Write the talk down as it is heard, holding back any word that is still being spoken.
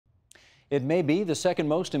It may be the second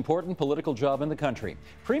most important political job in the country.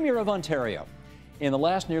 Premier of Ontario. In the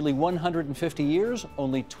last nearly 150 years,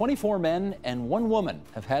 only 24 men and 1 woman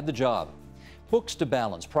have had the job. Books to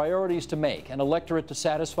balance, priorities to make, an electorate to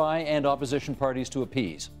satisfy, and opposition parties to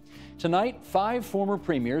appease. Tonight, 5 former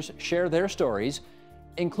premiers share their stories,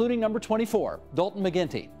 including number 24, Dalton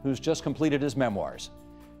McGuinty, who's just completed his memoirs.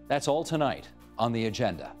 That's all tonight on the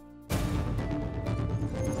agenda.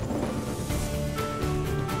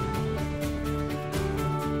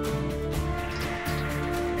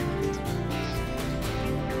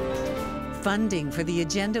 Funding for the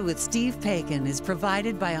Agenda with Steve Paikin is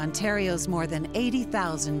provided by Ontario's more than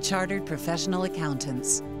 80,000 chartered professional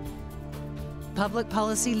accountants. Public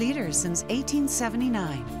policy leaders since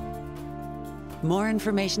 1879. More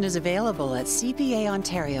information is available at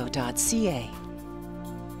cpaontario.ca.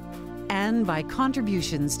 And by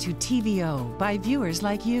contributions to TVO by viewers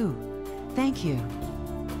like you. Thank you.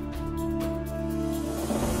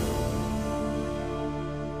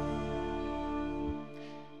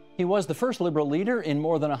 He was the first Liberal leader in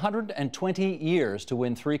more than 120 years to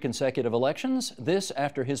win 3 consecutive elections. This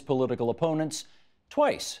after his political opponents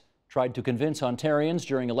twice tried to convince Ontarians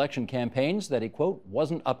during election campaigns that he, quote,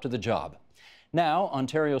 wasn't up to the job. Now,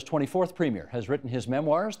 Ontario's 24th Premier has written his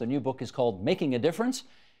memoirs. The new book is called Making a Difference,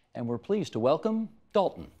 and we're pleased to welcome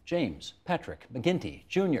Dalton James Patrick McGuinty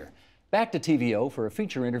Jr. back to TVO for a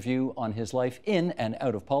feature interview on his life in and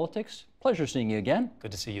out of politics. Pleasure seeing you again.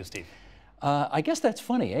 Good to see you, Steve. I guess that's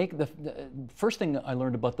funny, eh? The first thing I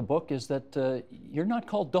learned about the book is that you're not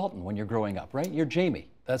called Dalton when you're growing up, right? You're Jamie.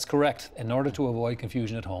 That's correct. In order to avoid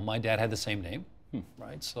confusion at home, my dad had the same name,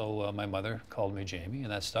 right? So my mother called me Jamie,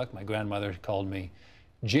 and that stuck. My grandmother called me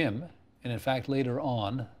Jim, and in fact, later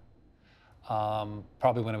on,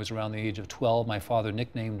 probably when I was around the age of 12, my father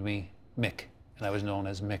nicknamed me Mick, and I was known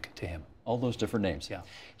as Mick to him. All those different names. Yeah.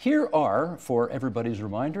 Here are, for everybody's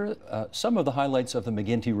reminder, some of the highlights of the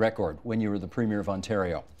McGuinty record when you were the Premier of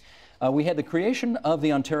Ontario. We had the creation of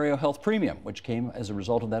the Ontario Health Premium, which came as a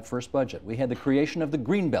result of that first budget. We had the creation of the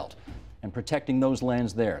Greenbelt and protecting those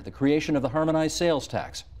lands there. The creation of the harmonized sales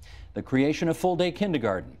tax. The creation of full-day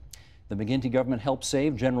kindergarten. The McGuinty government helped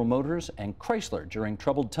save General Motors and Chrysler during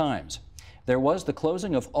troubled times. There was the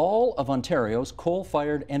closing of all of Ontario's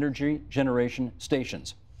coal-fired energy generation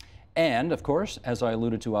stations. And, of course, as I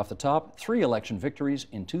alluded to off the top, 3 election victories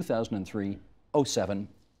in 2003, 07,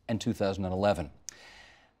 and 2011.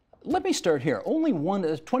 Let me start here. Only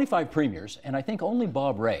 25 premiers, and I think only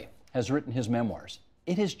Bob Rae has written his memoirs.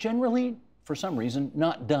 It is generally, for some reason,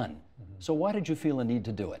 not done. So why did you feel a need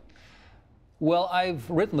to do it? Well, I've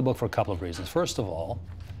written the book for a couple of reasons. First of all,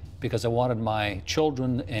 because I wanted my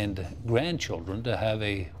children and grandchildren to have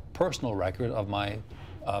a personal record of my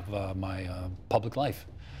public life.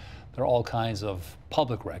 There are all kinds of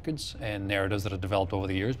public records and narratives that have developed over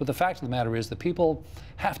the years, but the fact of the matter is that people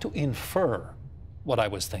have to infer what I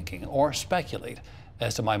was thinking or speculate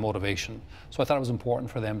as to my motivation. So I thought it was important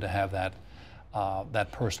for them to have that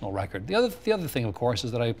that personal record. The other thing, of course,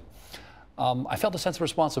 is that I felt a sense of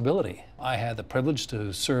responsibility. I had the privilege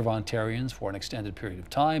to serve Ontarians for an extended period of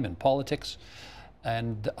time in politics.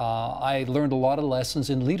 And I learned a lot of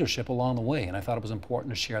lessons in leadership along the way, and I thought it was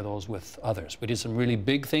important to share those with others. We did some really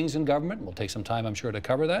big things in government. We'll take some time, I'm sure, to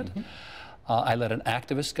cover that. I led an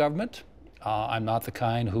activist government. I'm not the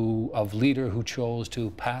kind of leader who chose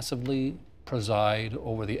to passively preside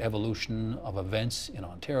over the evolution of events in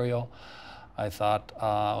Ontario. I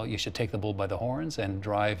thought you should take the bull by the horns and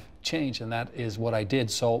drive change, and that is what I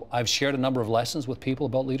did. So I've shared a number of lessons with people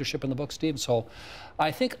about leadership in the book, Steve. So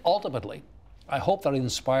I think ultimately, I hope that I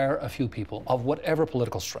inspire a few people of whatever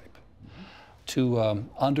political stripe to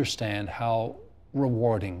understand how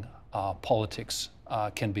rewarding politics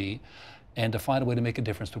can be and to find a way to make a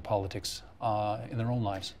difference through politics in their own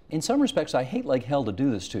lives. In some respects, I hate like hell to do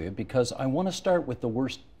this to you because I want to start with the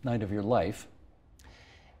worst night of your life,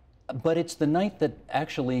 but it's the night that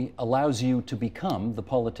actually allows you to become the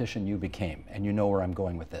politician you became, and you know where I'm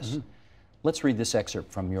going with this. Let's read this excerpt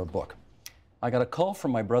from your book. I got a call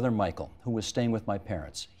from my brother Michael, who was staying with my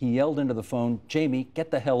parents. He yelled into the phone, "Jamie,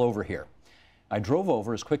 get the hell over here." I drove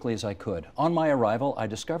over as quickly as I could. On my arrival, I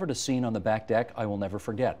discovered a scene on the back deck I will never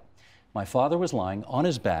forget. My father was lying on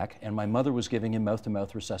his back, and my mother was giving him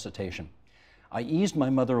mouth-to-mouth resuscitation. I eased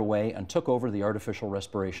my mother away and took over the artificial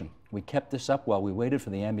respiration. We kept this up while we waited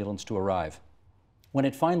for the ambulance to arrive. When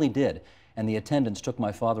it finally did, and the attendants took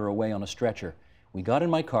my father away on a stretcher, we got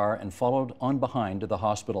in my car and followed on behind to the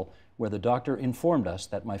hospital, where the doctor informed us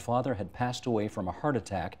that my father had passed away from a heart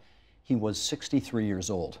attack. He was 63 years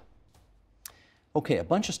old. Okay, a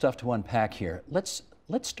bunch of stuff to unpack here. Let's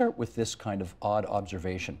start with this kind of odd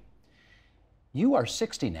observation. You are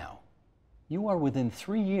 60 now. You are within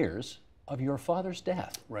 3 years of your father's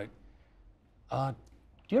death. Right. Do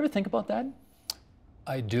you ever think about that?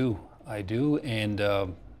 I do, and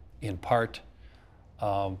in part,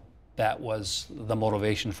 that was the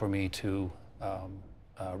motivation for me to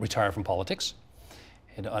retire from politics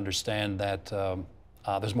and to understand that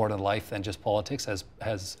there's more to life than just politics,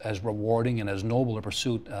 as rewarding and as noble a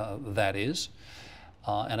pursuit that is.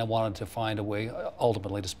 And I wanted to find a way,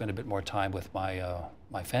 ultimately, to spend a bit more time with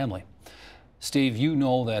my family. Steve, you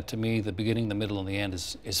know that to me, the beginning, the middle, and the end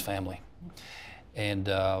is family. And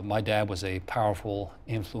my dad was a powerful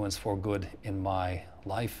influence for good in my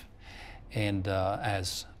life. And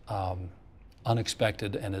as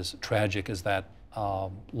unexpected and as tragic as that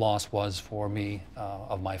loss was for me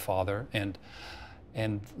of my father, and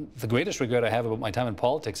the greatest regret I have about my time in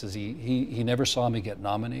politics is he never saw me get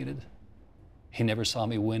nominated. He never saw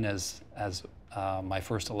me win as my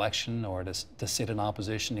first election or to sit in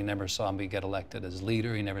opposition. He never saw me get elected as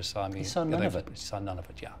leader. He never saw me. He saw none of it. He saw none of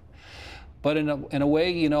it, yeah. But in a way,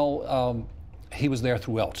 you know, he was there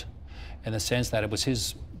throughout, in the sense that it was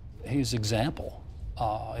his example.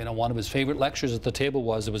 You know, one of his favorite lectures at the table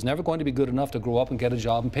was, it was never going to be good enough to grow up and get a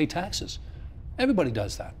job and pay taxes. Everybody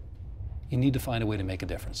does that. You need to find a way to make a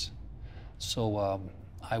difference. So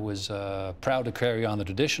I was proud to carry on the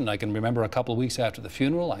tradition. I can remember a couple of weeks after the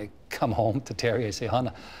funeral, I come home to Terry, I say,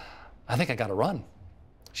 "Hannah, I think I got to run."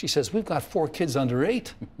 She says, "We've got 4 kids under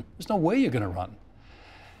 8. There's no way you're going to run."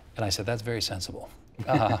 And I said, "That's very sensible.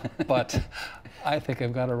 But I think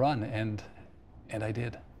I've got to run," and I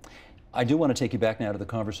did. I do want to take you back now to the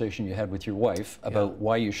conversation you had with your wife about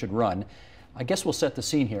why you should run. I guess we'll set the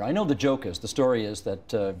scene here. I know the story is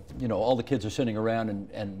that, you know, all the kids are sitting around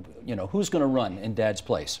and you know, who's going to run in Dad's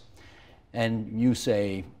place? And you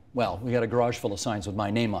say, "Well, we got a garage full of signs with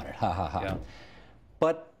my name on it, ha ha ha." Yeah.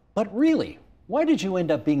 But really, why did you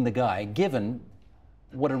end up being the guy, given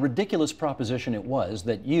what a ridiculous proposition it was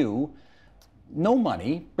that you, no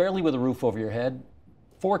money, barely with a roof over your head,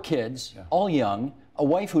 4 kids, all young, a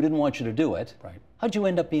wife who didn't want you to do it. Right. How'd you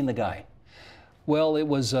end up being the guy? Well, it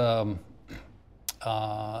was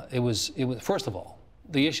first of all,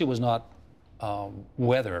 the issue was not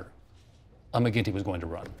whether a McGuinty was going to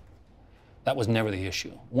run. That was never the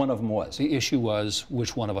issue. One of them was. The issue was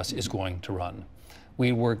which one of us is going to run.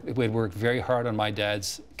 We'd worked very hard on my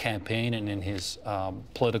dad's campaign and in his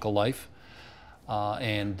political life,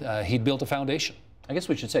 and he'd built a foundation. I guess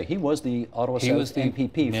we should say he was the Ottawa South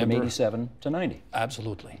MPP from 87 to 90.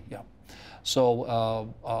 Absolutely, yeah.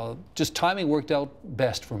 So just timing worked out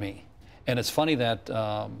best for me. And it's funny that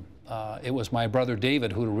it was my brother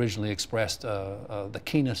David who originally expressed the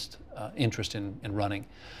keenest interest in running.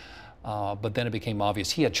 But then it became obvious.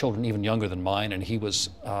 He had children even younger than mine, and he was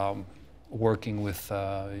working with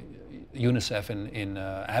UNICEF in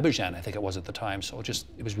Abidjan, I think it was at the time. So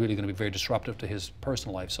it was really going to be very disruptive to his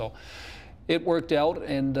personal life. So it worked out,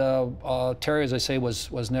 and Terry, as I say,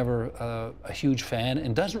 was never a huge fan,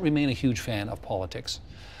 and doesn't remain a huge fan of politics,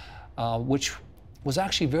 which was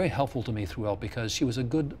actually very helpful to me throughout, because she was a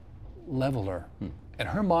good leveler. And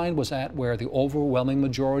her mind was at where the overwhelming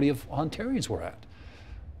majority of Ontarians were at.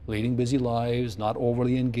 Leading busy lives, not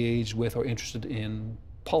overly engaged with or interested in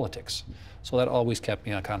politics. So that always kept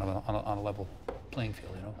me on kind of on a level playing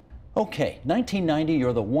field, you know. Okay, 1990,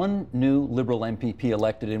 you're the one new Liberal MPP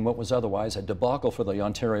elected in what was otherwise a debacle for the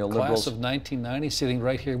Ontario Liberals. Class of 1990, sitting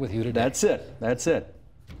right here with you today. That's it, that's it.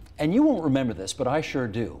 And you won't remember this, but I sure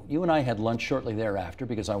do. You and I had lunch shortly thereafter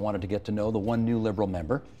because I wanted to get to know the one new Liberal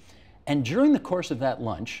member. And during the course of that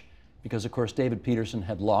lunch, because of course David Peterson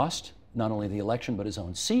had lost not only the election but his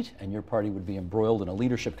own seat, and your party would be embroiled in a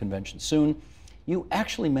leadership convention soon, you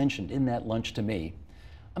actually mentioned in that lunch to me,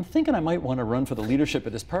 "I'm thinking I might want to run for the leadership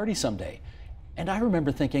of this party someday." And I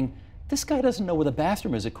remember thinking, this guy doesn't know where the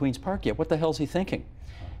bathroom is at Queen's Park yet. What the hell's he thinking?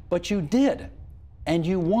 But you did, and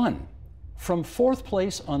you won. From 4th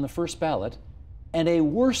place on the first ballot and a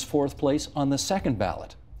worse 4th place on the second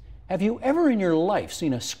ballot. Have you ever in your life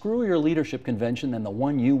seen a screwier leadership convention than the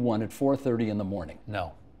one you won at 4:30 in the morning?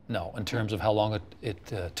 No, in terms of how long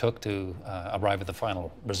it took to arrive at the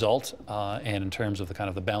final result, and in terms of the kind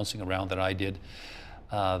of the bouncing around that I did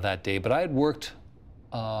that day. But I had worked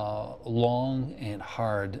long and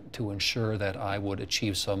hard to ensure that I would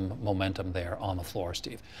achieve some momentum there on the floor,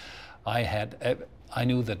 Steve. I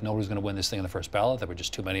knew that nobody was going to win this thing in the first ballot. There were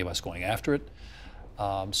just too many of us going after it.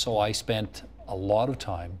 So I spent a lot of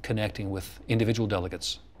time connecting with individual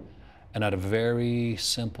delegates, and at a very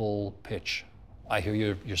simple pitch. I hear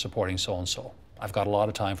you're supporting so-and-so. I've got a lot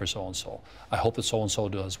of time for so-and-so. I hope that so-and-so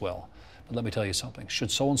does well. But let me tell you something.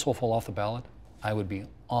 Should so-and-so fall off the ballot, I would be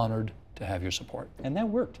honored to have your support. And that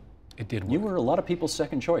worked. It did work. You were a lot of people's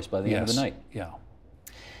second choice by the end of the night. Yeah.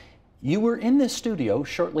 You were in this studio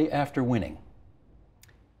shortly after winning.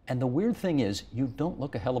 And the weird thing is, you don't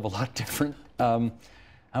look a hell of a lot different. That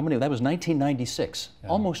was 1996. Yeah.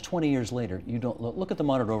 Almost 20 years later, you don't look at the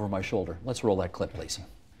monitor over my shoulder. Let's roll that clip, please.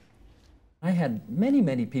 I had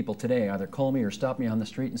many people today either call me or stop me on the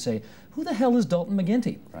street and say, who the hell is Dalton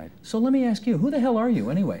McGuinty? Right. So let me ask you, who the hell are you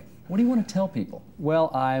anyway? What do you want to tell people? Well,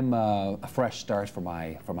 I'm a fresh start for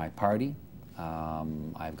my party.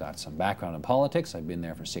 I've got some background in politics. I've been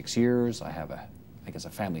there for 6 years. I have I guess a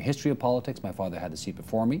family history of politics. My father had the seat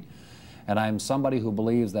before me. And I'm somebody who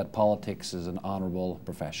believes that politics is an honorable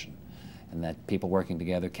profession and that people working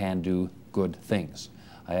together can do good things.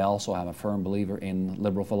 I also am a firm believer in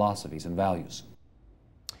liberal philosophies and values.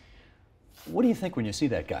 What do you think when you see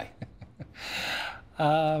that guy?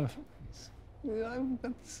 I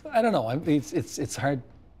don't know. It's hard.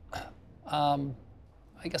 I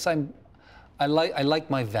guess I like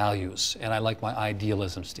my values and I like my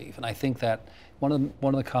idealism, Steve. And I think that one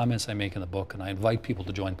of the comments I make in the book, and I invite people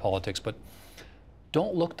to join politics, but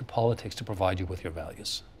don't look to politics to provide you with your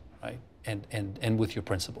values, right? And with your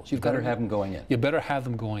principles. You've got to have them going in. You better have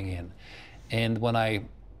them going in. And when I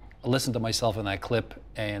listened to myself in that clip,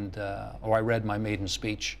 or I read my maiden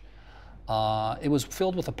speech, it was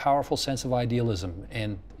filled with a powerful sense of idealism,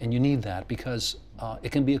 and you need that because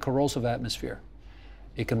it can be a corrosive atmosphere.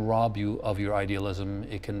 It can rob you of your idealism.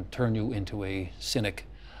 It can turn you into a cynic.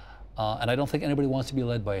 And I don't think anybody wants to be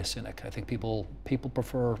led by a cynic. I think people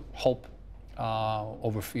prefer hope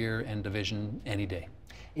over fear and division any day.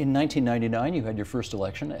 In 1999, you had your first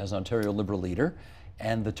election as Ontario Liberal leader,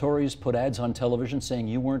 and the Tories put ads on television saying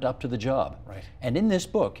you weren't up to the job. Right. And in this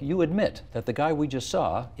book, you admit that the guy we just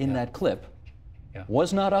saw in that clip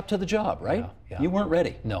was not up to the job, right? Yeah. You weren't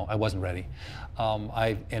ready. No, I wasn't ready.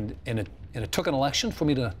 And it took an election for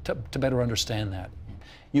me to better understand that.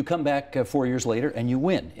 You come back 4 years later and you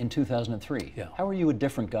win in 2003. Yeah. How are you a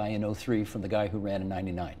different guy in 03 from the guy who ran in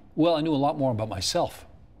 99? Well, I knew a lot more about myself,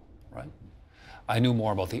 right? I knew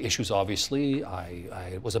more about the issues, obviously.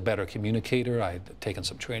 I was a better communicator. I had taken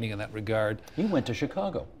some training in that regard. You went to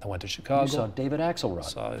Chicago. I went to Chicago. You saw David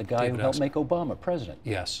Axelrod, the guy who helped make Obama president.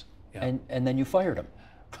 Yes. Yeah. And then you fired him.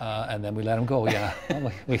 And then we let him go, yeah.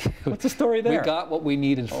 What's the story there? We got what we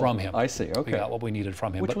needed from him. I see, okay. We got what we needed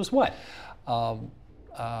from him. Which was what?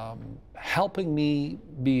 Helping me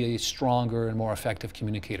be a stronger and more effective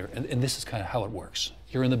communicator. And this is kind of how it works.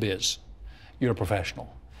 You're in the biz. You're a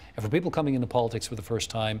professional. And for people coming into politics for the first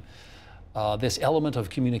time, this element of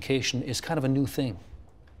communication is kind of a new thing.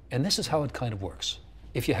 And this is how it kind of works.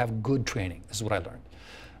 If you have good training, this is what I learned.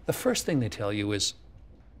 The first thing they tell you is,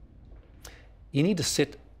 you need to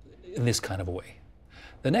sit in this kind of a way.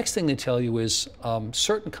 The next thing they tell you is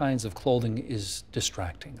certain kinds of clothing is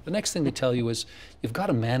distracting. The next thing they tell you is you've got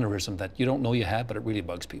a mannerism that you don't know you have, but it really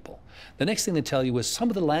bugs people. The next thing they tell you is some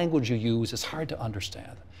of the language you use is hard to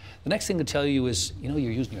understand. The next thing they tell you is, you're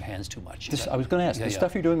using your hands too much. I was going to ask, the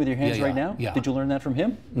stuff you're doing with your hands right now, did you learn that from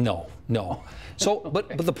him? No. So,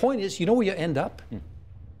 but the point is, you know where you end up?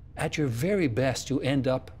 At your very best, you end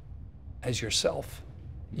up as yourself.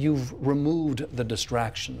 You've removed the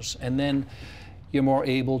distractions, and then you're more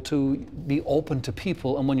able to be open to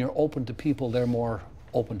people, and when you're open to people, they're more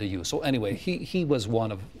open to you. So anyway, he was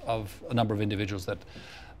one of a number of individuals that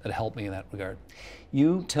helped me in that regard.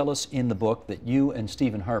 You tell us in the book that you and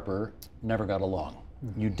Stephen Harper never got along.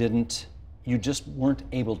 You just weren't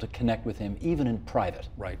able to connect with him, even in private.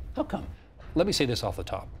 Right. How come? Let me say this off the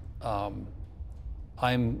top.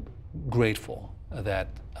 I'm grateful that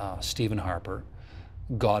Stephen Harper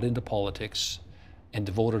got into politics and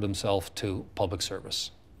devoted himself to public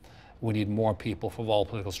service. We need more people from all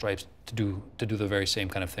political stripes to do the very same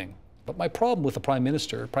kind of thing. But my problem with the Prime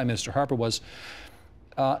Minister Harper, was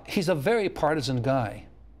he's a very partisan guy,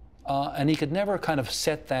 and he could never kind of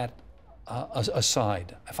set that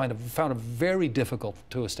aside. I found it very difficult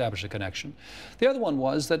to establish a connection. The other one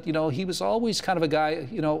was that, he was always kind of a guy,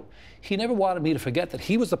 he never wanted me to forget that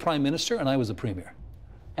he was the Prime Minister and I was the Premier.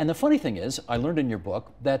 And the funny thing is, I learned in your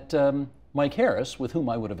book that Mike Harris, with whom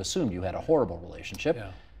I would have assumed you had a horrible relationship,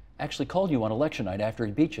 actually called you on election night after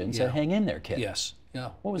he beat you and said, hang in there, kid. Yes.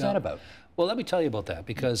 Yeah. What was that about? Well, let me tell you about that,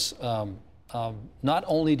 because not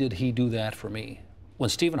only did he do that for me, when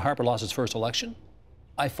Stephen Harper lost his first election,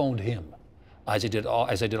 I phoned him, as I did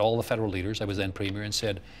all the federal leaders. I was then Premier, and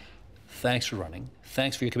said, thanks for running.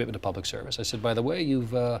 Thanks for your commitment to public service. I said, by the way,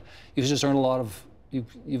 you've just earned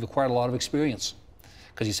you've acquired a lot of experience,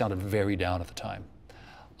 because he sounded very down at the time.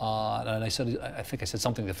 And I think I said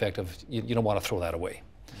something to the effect of, you don't want to throw that away.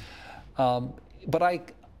 But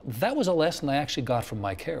that was a lesson I actually got from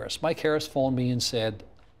Mike Harris. Mike Harris phoned me and said,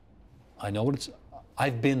 I know what it's,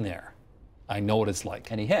 I've been there. I know what it's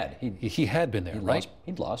like. And he had. He had been there, right?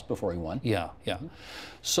 He'd lost before he won. Yeah, yeah.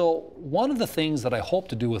 So one of the things that I hope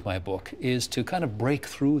to do with my book is to kind of break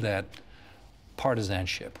through that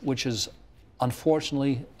partisanship, which is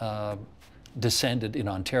unfortunately descended in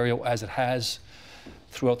Ontario, as it has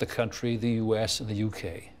throughout the country, the US and the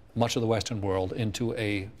UK, much of the Western world, into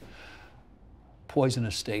a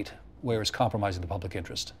poisonous state where it's compromising the public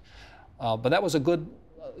interest. But that was a good,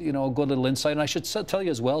 a good little insight. And I should tell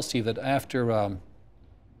you as well, Steve, that after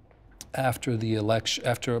the election,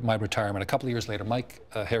 after my retirement, a couple of years later, Mike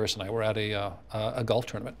Harris and I were at a golf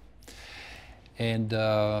tournament. And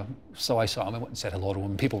so I saw him. I went and said hello to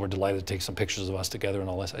him. People were delighted to take some pictures of us together and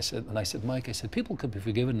all this. I said, Mike, people could be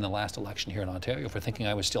forgiven in the last election here in Ontario for thinking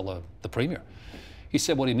I was still the premier. He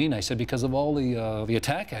said, what do you mean? I said, because of all the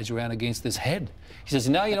attack ads you ran against this head. He says,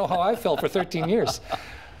 now you know how I felt for 13 years.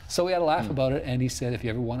 So we had a laugh about it, and he said, if you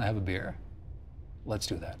ever want to have a beer, let's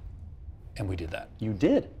do that. And we did that. You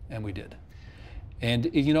did? And we did. And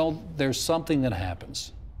there's something that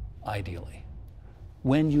happens, ideally,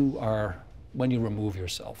 when you remove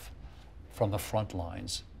yourself from the front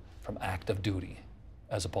lines, from active duty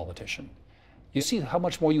as a politician. You see how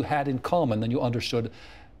much more you had in common than you understood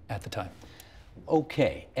at the time.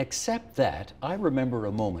 Okay, except that I remember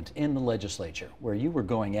a moment in the legislature where you were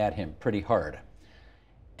going at him pretty hard,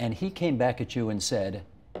 and he came back at you and said,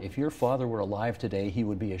 if your father were alive today, he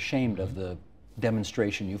would be ashamed of the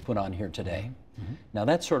demonstration you've put on here today. Mm-hmm. Now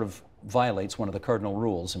that sort of violates one of the cardinal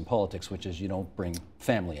rules in politics, which is you don't bring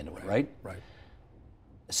family into it, right? Right.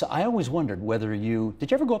 So I always wondered whether did you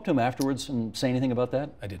ever go up to him afterwards and say anything about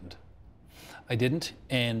that? I didn't. I didn't,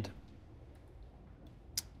 and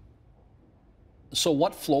so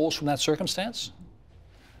what flows from that circumstance?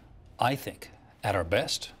 I think, at our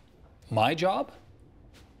best, my job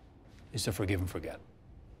is to forgive and forget.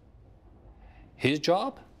 His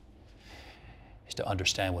job is to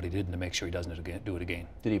understand what he did and to make sure he doesn't do it again.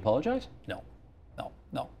 Did he apologize? No, no,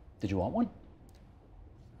 no. Did you want one?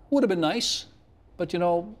 Would have been nice, but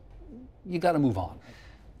you got to move on.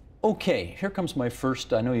 Okay, here comes my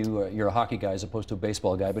first, I know you're a hockey guy as opposed to a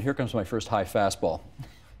baseball guy, but here comes my first high fastball.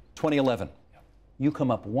 2011. You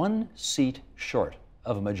come up one seat short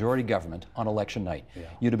of a majority government on election night. Yeah.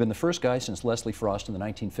 You'd have been the first guy since Leslie Frost in the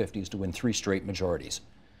 1950s to win 3 straight majorities.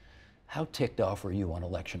 How ticked off were you on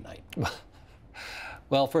election night?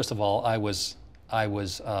 Well, first of all, I was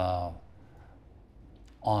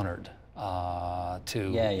honored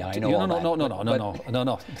to. Yeah, I know.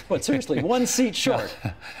 No. But seriously, one seat short.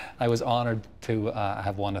 I was honored to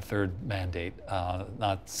have won a 3rd mandate.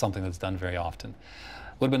 Not something that's done very often.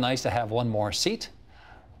 Would have been nice to have one more seat,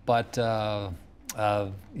 but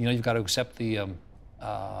you've got to accept the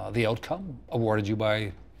outcome awarded you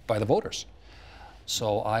by the voters.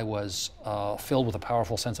 So I was filled with a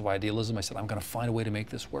powerful sense of idealism. I said, I'm going to find a way to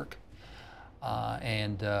make this work.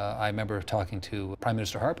 And I remember talking to Prime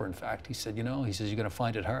Minister Harper, in fact. He said, you're going to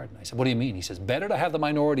find it hard. And I said, what do you mean? He says, better to have the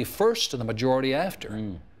minority first and the majority after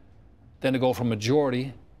than to go from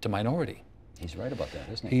majority to minority. He's right about that,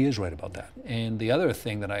 isn't he? He is right about that. And the other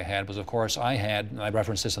thing that I had was, of course, and I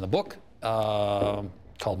referenced this in the book,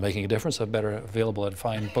 called Making a Difference, better available at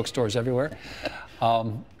fine bookstores everywhere.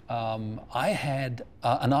 I had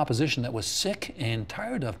an opposition that was sick and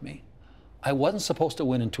tired of me. I wasn't supposed to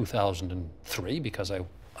win in 2003 because I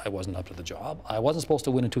wasn't up to the job. I wasn't supposed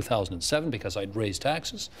to win in 2007 because I'd raised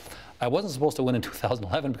taxes. I wasn't supposed to win in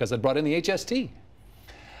 2011 because I'd brought in the HST.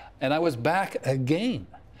 And I was back again.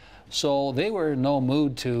 So they were in no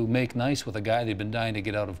mood to make nice with a guy they'd been dying to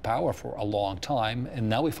get out of power for a long time, and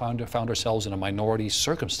now we found ourselves in a minority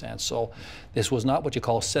circumstance. So this was not what you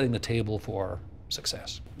call setting the table for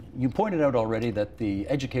success. You pointed out already that the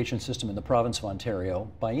education system in the province of Ontario,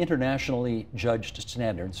 by internationally judged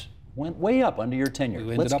standards, went way up under your tenure.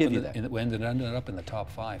 Let's give you that. We ended up in the top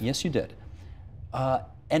 5. Yes, you did.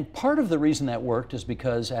 And part of the reason that worked is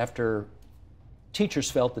because after teachers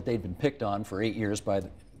felt that they'd been picked on for 8 years by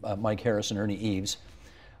Mike Harris and Ernie Eves,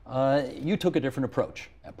 you took a different approach.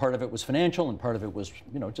 Part of it was financial, and part of it was,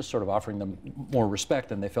 just sort of offering them more respect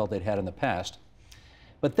than they felt they'd had in the past.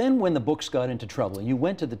 But then when the books got into trouble, you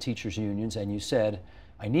went to the teachers' unions and you said,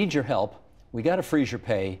 I need your help. We got to freeze your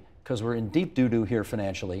pay because we're in deep doo-doo here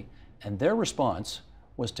financially. And their response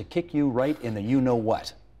was to kick you right in the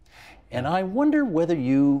you-know-what. And I wonder whether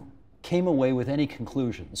you came away with any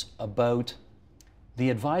conclusions about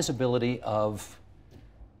the advisability of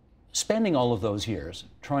spending all of those years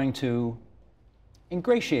trying to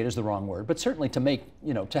ingratiate is the wrong word, but certainly to make,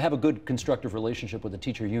 to have a good constructive relationship with the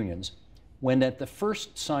teacher unions when at the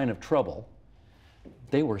first sign of trouble,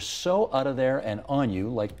 they were so out of there and on you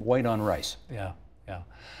like white on rice. Yeah, yeah.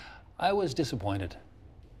 I was disappointed.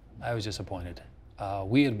 I was disappointed.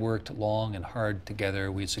 We had worked long and hard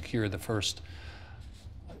together. We had secured the first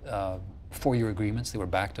 4-year agreements. They were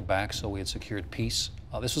back-to-back, so we had secured peace.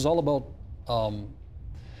 This was all about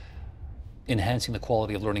enhancing the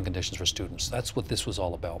quality of learning conditions for students. That's what this was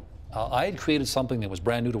all about. I had created something that was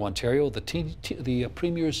brand new to Ontario, the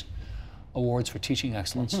Premier's Awards for Teaching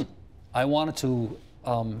Excellence. Mm-hmm. I wanted to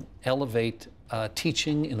elevate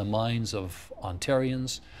teaching in the minds of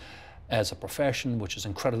Ontarians as a profession, which is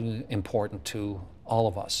incredibly important to all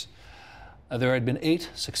of us. There had been 8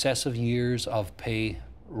 successive years of pay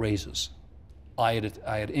raises. I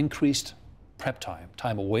had increased prep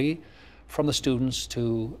time away from the students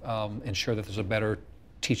to ensure that there's a better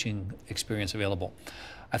teaching experience available.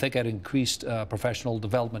 I think I'd increased professional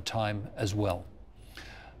development time as well.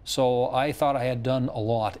 So I thought I had done a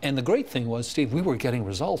lot. And the great thing was, Steve, we were getting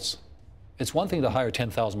results. It's one thing to hire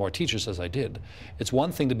 10,000 more teachers, as I did. It's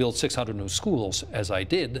one thing to build 600 new schools, as I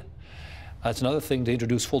did. It's another thing to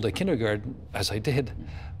introduce full-day kindergarten, as I did.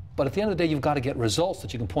 But at the end of the day, you've got to get results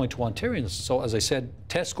that you can point to Ontarians. So as I said,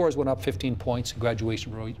 test scores went up 15 points,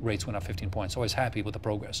 graduation rates went up 15 points. So I was happy with the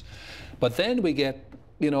progress. But then we get,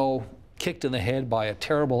 you know, kicked in the head by a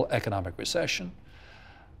terrible economic recession.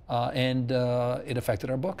 And it affected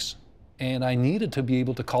our books. And I needed to be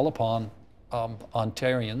able to call upon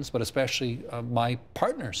Ontarians, but especially my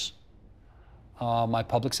partners, my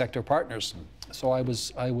public sector partners. So I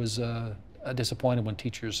was disappointed when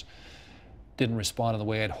teachers didn't respond in the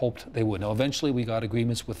way I'd hoped they would. Now, eventually we got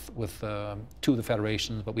agreements with 2 of the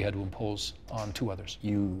federations, but we had to impose on 2 others.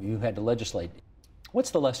 You had to legislate.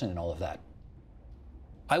 What's the lesson in all of that?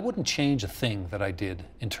 I wouldn't change a thing that I did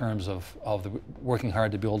in terms of working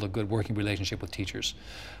hard to build a good working relationship with teachers.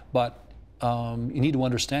 But you need to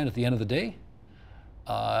understand at the end of the day,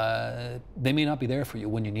 they may not be there for you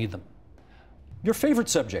when you need them. Your favorite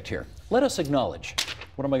subject here. Let us acknowledge.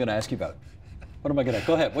 What am I going to ask you about? What am I going to,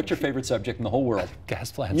 go ahead. What's your favorite subject in the whole world?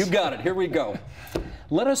 Gas plants. You got it. Here we go.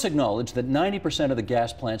 Let us acknowledge that 90% of the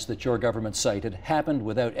gas plants that your government cited happened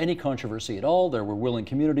without any controversy at all. There were willing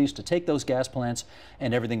communities to take those gas plants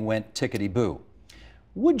and everything went tickety-boo.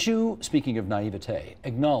 Would you, speaking of naivete,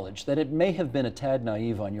 acknowledge that it may have been a tad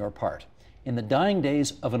naive on your part in the dying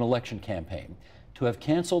days of an election campaign to have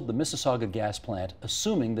canceled the Mississauga gas plant,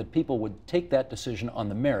 assuming that people would take that decision on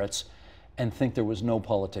the merits and think there was no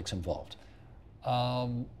politics involved?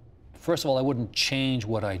 First of all, I wouldn't change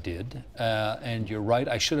what I did. And you're right,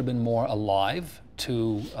 I should have been more alive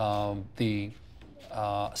to the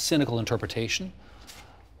cynical interpretation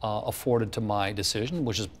afforded to my decision,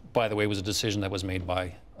 which is, by the way, was a decision that was made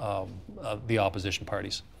by the opposition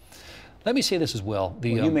parties. Let me say this as well.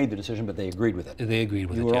 Well, you made the decision, but they agreed with it. They agreed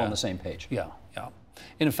with it, You were all on the same page. Yeah, yeah.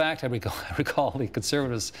 In fact, I recall the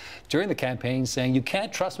Conservatives during the campaign saying, you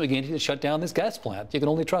can't trust McGuinty to shut down this gas plant. You can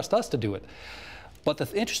only trust us to do it. But the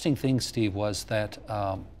interesting thing, Steve, was that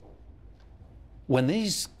when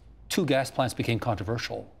these 2 gas plants became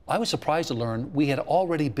controversial, I was surprised to learn we had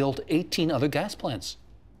already built 18 other gas plants.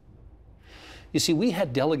 You see, we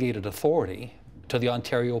had delegated authority to the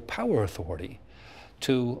Ontario Power Authority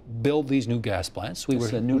to build these new gas plants. We were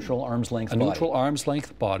a neutral arm's length body. A neutral arm's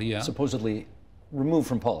length body, yeah. Supposedly removed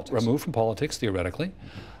from politics. Removed from politics, theoretically.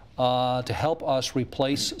 To help us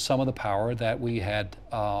replace some of the power that we had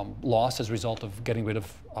lost as a result of getting rid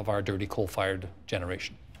of our dirty coal-fired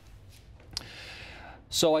generation.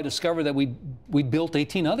 So I discovered that we built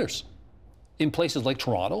 18 others in places like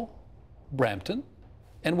Toronto, Brampton,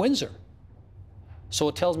 and Windsor. So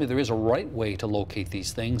it tells me there is a right way to locate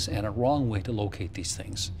these things and a wrong way to locate these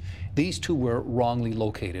things. These 2 were wrongly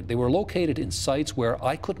located. They were located in sites where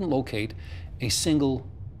I couldn't locate a single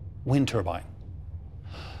wind turbine.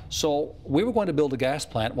 So we were going to build a gas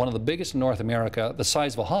plant, one of the biggest in North America, the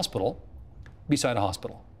size of a hospital, beside a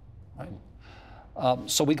hospital, right?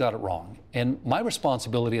 So we got it wrong. And my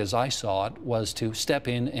responsibility, as I saw it, was to step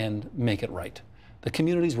in and make it right. The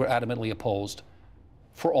communities were adamantly opposed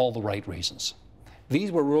for all the right reasons.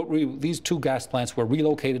 These 2 gas plants were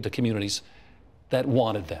relocated to communities that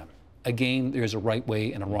wanted them. Again, there's a right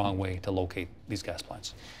way and a wrong way to locate these gas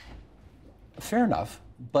plants. Fair enough.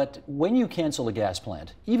 But when you cancel a gas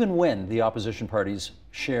plant, even when the opposition parties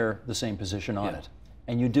share the same position on it,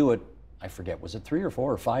 and you do it, I forget, was it 3 or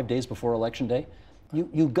 4 or 5 days before Election Day?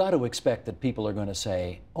 You've got to expect that people are going to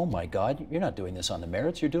say, oh my God, you're not doing this on the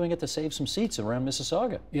merits, you're doing it to save some seats around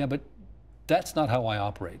Mississauga. Yeah, but that's not how I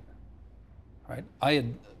operate, right? I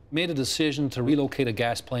had made a decision to relocate a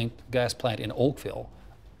gas plant in Oakville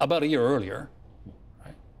about a year earlier,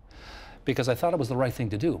 right? because I thought it was the right thing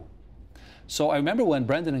to do. So I remember when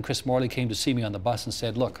Brendan and Chris Morley came to see me on the bus and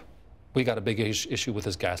said, look, we got a big issue with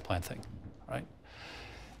this gas plant thing, right?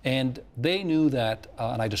 And they knew that,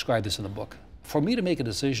 and I described this in the book, for me to make a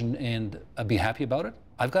decision and be happy about it,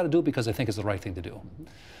 I've got to do it because I think it's the right thing to do.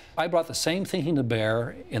 I brought the same thinking to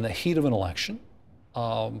bear in the heat of an election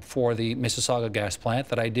for the Mississauga gas plant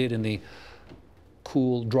that I did in the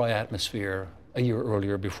cool, dry atmosphere a year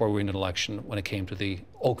earlier before we were in an election when it came to the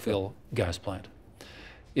Oakville gas plant.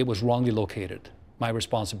 It was wrongly located. My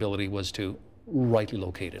responsibility was to rightly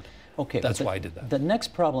locate it. Okay, that's why I did that. The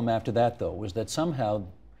next problem after that, though, was that somehow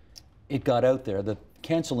it got out there that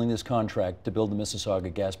canceling this contract to build the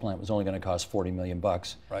Mississauga gas plant was only going to cost $40 million.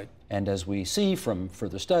 Right. And as we see from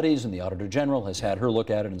further studies, and the Auditor General has had her look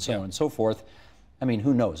at it and so on and so forth, I mean,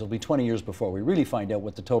 who knows? It'll be 20 years before we really find out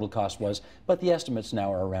what the total cost was, but the estimates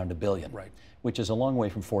now are around $1 billion, right, which is a long way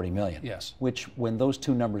from 40 million. Yes. Which, when those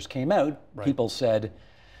two numbers came out, right, people said,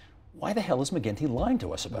 why the hell is McGuinty lying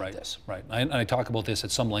to us about right, this? Right. And I talk about this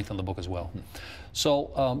at some length in the book as well.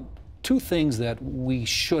 So two things that we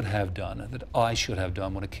should have done, that I should have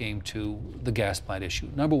done when it came to the gas plant issue.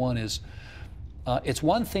 Number one is, it's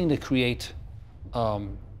one thing to create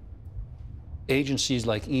agencies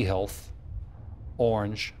like eHealth,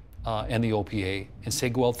 Orange, and the OPA and say,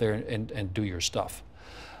 go out there and do your stuff.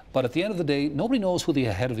 But at the end of the day, nobody knows who the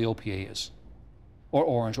head of the OPA is, or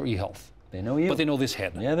Orange, or eHealth. They know you. But they know this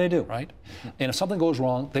head. Yeah, they do. Right? And if something goes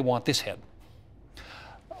wrong, they want this head.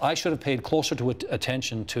 I should have paid closer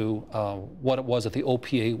attention to what it was that the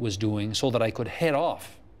OPA was doing so that I could head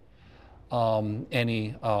off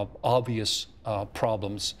any obvious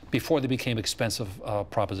problems before they became expensive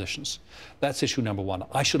propositions. That's issue number one.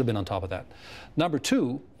 I should have been on top of that. Number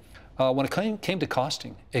two, when it came to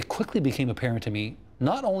costing, it quickly became apparent to me,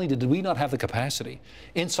 not only did we not have the capacity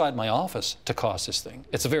inside my office to cost this thing,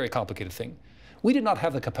 it's a very complicated thing, we did not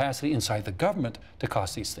have the capacity inside the government to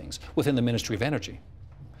cost these things within the Ministry of Energy.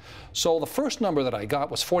 So the first number that I got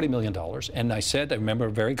was $40 million, and I said, I remember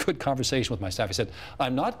a very good conversation with my staff, I said,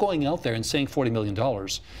 I'm not going out there and saying $40 million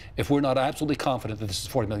if we're not absolutely confident that this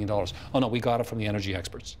is $40 million. Oh no, we got it from the energy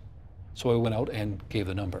experts. So I went out and gave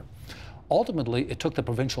the number. Ultimately, it took the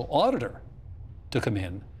provincial auditor to come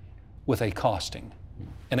in with a costing.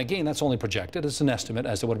 And again, that's only projected. It's an estimate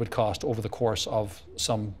as to what it would cost over the course of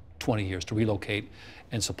some 20 years to relocate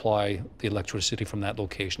and supply the electricity from that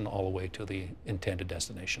location all the way to the intended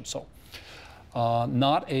destination. So,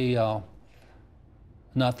 not the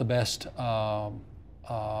best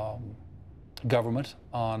government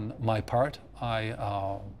on my part.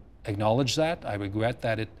 I acknowledge that. I regret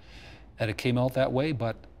that it came out that way.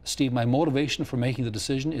 But Steve, my motivation for making the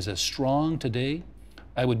decision is as strong today.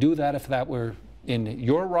 I would do that if that were in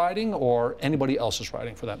your riding or anybody else's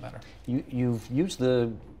riding, for that matter. You've used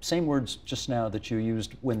the same words just now that you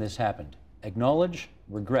used when this happened. Acknowledge,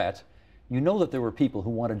 regret. You know that there were people who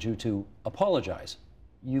wanted you to apologize.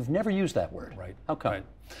 You've never used that word. Right. How come? Right.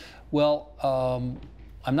 Well,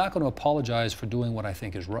 I'm not going to apologize for doing what I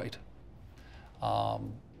think is right.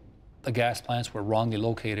 The gas plants were wrongly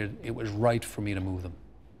located. It was right for me to move them.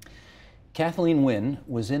 Kathleen Wynne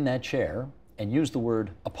was in that chair and used the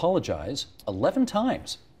word apologize 11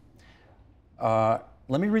 times.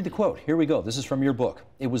 Let me read the quote. Here we go. This is from your book.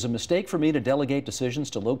 It was a mistake for me to delegate decisions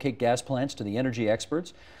to locate gas plants to the energy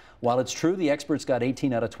experts. While it's true the experts got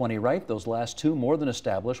 18 out of 20 right, those last two more than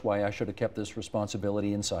establish why I should have kept this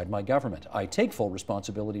responsibility inside my government. I take full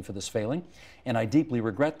responsibility for this failing, and I deeply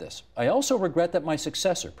regret this. I also regret that my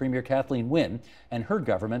successor, Premier Kathleen Wynne, and her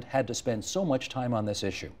government had to spend so much time on this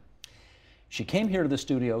issue. She came here to the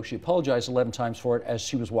studio. She apologized 11 times for it. As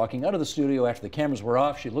she was walking out of the studio after the cameras were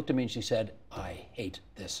off, she looked at me and she said, I hate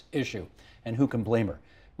this issue. And who can blame her?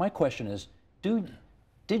 My question is,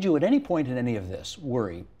 did you at any point in any of this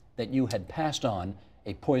worry that you had passed on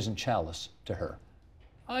a poison chalice to her?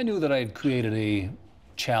 I knew that I had created a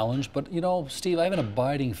challenge, but you know, Steve, I have an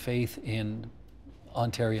abiding faith in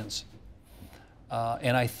Ontarians.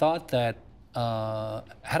 And I thought that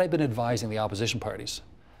had I been advising the opposition parties,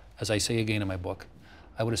 as I say again in my book,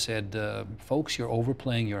 I would have said, folks, you're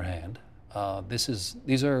overplaying your hand.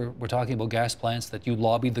 We're talking about gas plants that you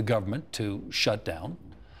lobbied the government to shut down.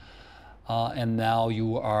 And now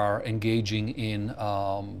you are engaging in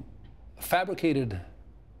fabricated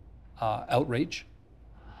outrage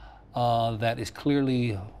that is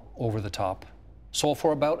clearly over the top. So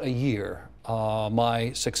for about a year,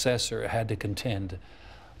 my successor had to contend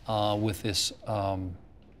with this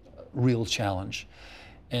real challenge.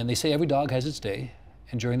 And they say every dog has its day,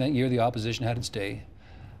 and during that year the opposition had its day,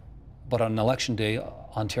 but on election day,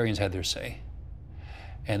 Ontarians had their say.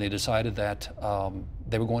 and they decided that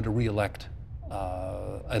they were going to re-elect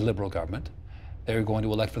a Liberal government. They were going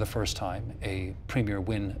to elect for the first time a Premier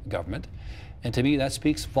Wynne government. And to me, that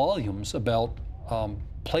speaks volumes about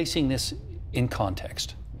placing this in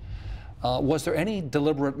context. Was there any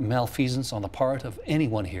deliberate malfeasance on the part of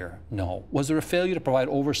anyone here? No. Was there a failure to provide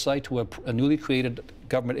oversight to a newly created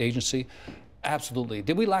government agency? Absolutely.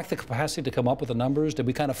 Did we lack the capacity to come up with the numbers? Did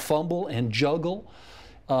we kind of fumble and juggle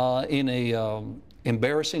in a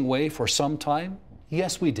embarrassing way for some time?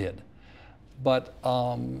 Yes, we did. But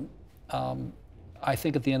I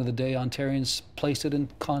think at the end of the day, Ontarians placed it in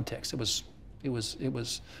context. It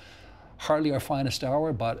was hardly our finest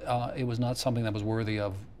hour, but it was not something that was worthy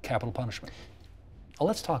of capital punishment. Now,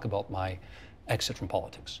 let's talk about my exit from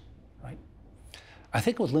politics, right? I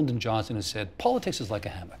think it was Lyndon Johnson who said, politics is like a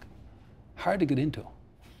hammock. Hard to get into,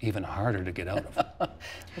 even harder to get out of.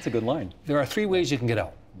 That's a good line. There are three ways you can get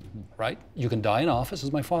out, right? You can die in office,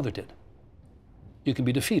 as my father did. You can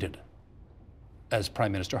be defeated, as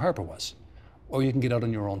Prime Minister Harper was. Or you can get out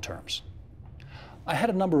on your own terms. I had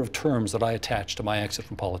a number of terms that I attached to my exit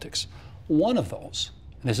from politics. One of those,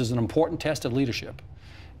 and this is an important test of leadership,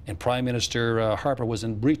 and Prime Minister Harper was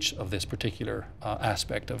in breach of this particular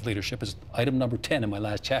aspect of leadership, is item number 10 in my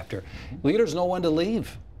last chapter. Leaders know when to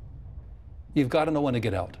leave. You've got to know when to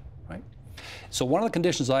get out, right? So one of the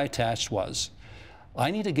conditions I attached was, I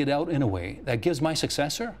need to get out in a way that gives my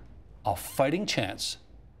successor a fighting chance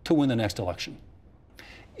to win the next election.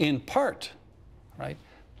 In part, right,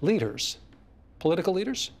 leaders, political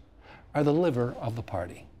leaders, are the liver of the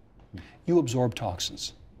party. You absorb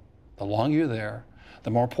toxins. The longer you're there, the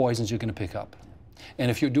more poisons you're going to pick up. And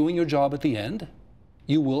if you're doing your job at the end,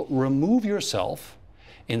 you will remove yourself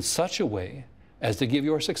in such a way as to give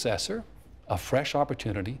your successor a fresh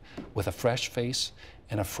opportunity with a fresh face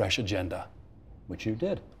and a fresh agenda. Which you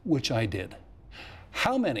did. Which I did.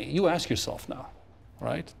 How many, you ask yourself now,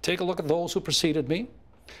 right? Take a look at those who preceded me.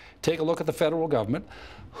 Take a look at the federal government.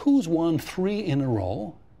 Who's won 3 in a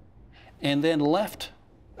row and then left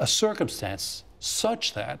a circumstance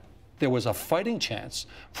such that there was a fighting chance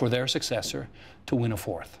for their successor to win a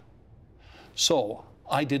 4th? So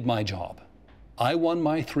I did my job. I won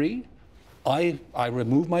my 3. I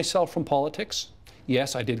removed myself from politics.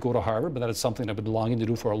 Yes, I did go to Harvard, but that is something I've been longing to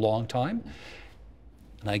do for a long time.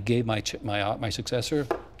 And I gave my successor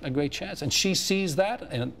a great chance. And she sees that,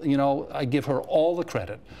 and you know, I give her all the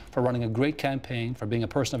credit for running a great campaign, for being a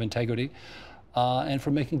person of integrity, and for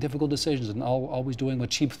making difficult decisions and always doing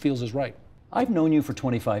what she feels is right. I've known you for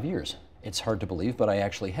 25 years. It's hard to believe, but I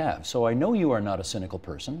actually have. So I know you are not a cynical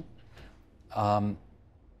person.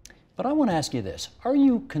 But I want to ask you this. Are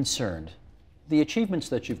you concerned, the achievements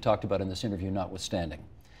that you've talked about in this interview notwithstanding,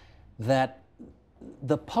 that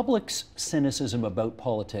the public's cynicism about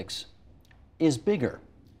politics is bigger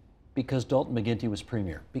because Dalton McGuinty was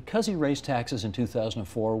Premier, because he raised taxes in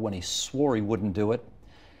 2004 when he swore he wouldn't do it,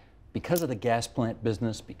 because of the gas plant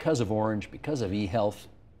business, because of Orange, because of e-health?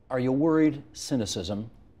 Are you worried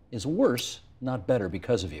cynicism is worse, not better,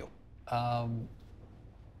 because of you?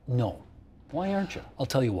 No. Why aren't you? I'll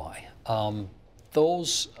tell you why.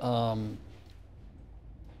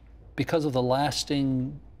 Because of the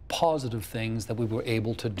lasting positive things that we were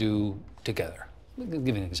able to do together. I'll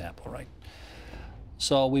give you an example, right?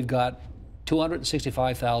 So we've got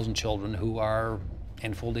 265,000 children who are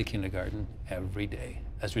in full-day kindergarten every day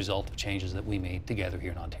as a result of changes that we made together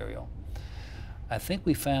here in Ontario. I think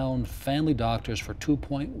we found family doctors for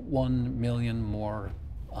 2.1 million more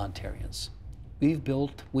Ontarians. We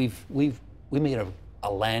made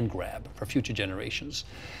a land grab for future generations.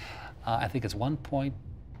 I think it's 1.2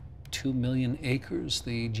 million acres,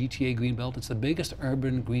 the GTA Greenbelt. It's the biggest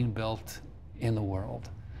urban greenbelt in the world.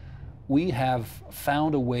 We have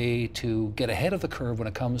found a way to get ahead of the curve when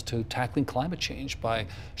it comes to tackling climate change by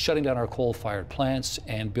shutting down our coal-fired plants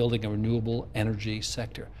and building a renewable energy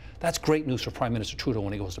sector. That's great news for Prime Minister Trudeau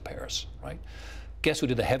when he goes to Paris, right? Guess who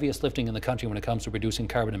did the heaviest lifting in the country when it comes to reducing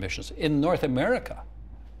carbon emissions? In North America,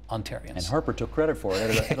 Ontarians. And Harper took credit for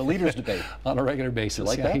it at a leaders' debate. On a regular basis. You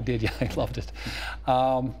like yeah, that? He did, yeah, I loved it.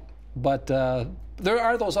 But there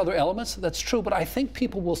are those other elements, that's true, but I think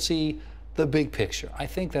people will see the big picture. I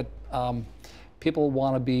think that people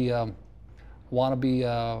want to be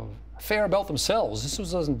fair about themselves. This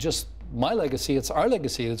wasn't just my legacy, it's our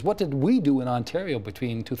legacy. It's what did we do in Ontario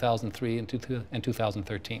between 2003 and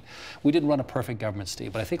 2013. We didn't run a perfect government,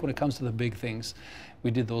 Steve, but I think when it comes to the big things,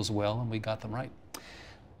 we did those well and we got them right.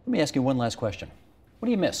 Let me ask you one last question. What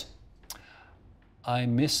do you miss? I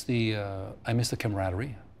miss the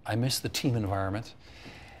camaraderie. I miss the team environment.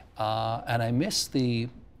 And I miss the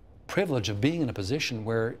privilege of being in a position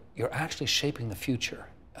where you're actually shaping the future.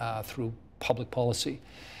 through public policy.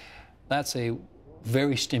 That's a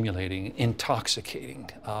very stimulating, intoxicating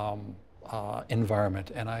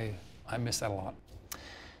environment, and I miss that a lot.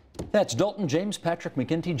 That's Dalton James Patrick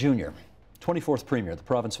McGuinty Jr., 24th Premier of the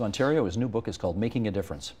province of Ontario. His new book is called Making a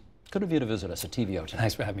Difference. Good of you to visit us at TVO tonight.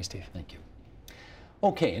 Thanks for having me, Steve. Thank you.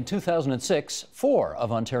 Okay, in 2006, 4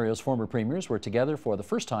 of Ontario's former premiers were together for the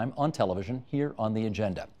first time on television here on The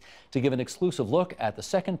Agenda to give an exclusive look at the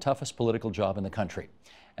second toughest political job in the country.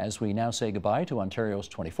 As we now say goodbye to Ontario's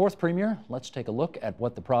 24th Premier, let's take a look at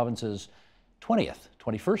what the province's 20th,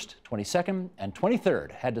 21st, 22nd, and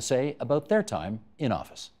 23rd had to say about their time in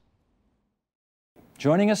office.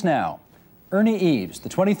 Joining us now, Ernie Eves, the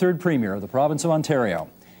 23rd Premier of the province of Ontario,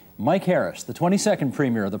 Mike Harris, the 22nd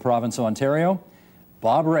Premier of the province of Ontario,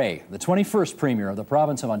 Bob Rae, the 21st Premier of the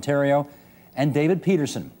province of Ontario, and David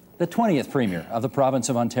Peterson, the 20th Premier of the province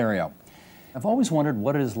of Ontario. I've always wondered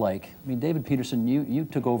what it is like. I mean, David Peterson, you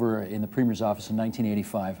took over in the Premier's office in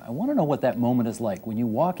 1985. I want to know what that moment is like when you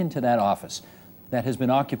walk into that office that has been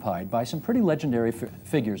occupied by some pretty legendary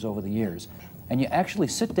figures over the years, and you actually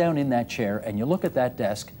sit down in that chair and you look at that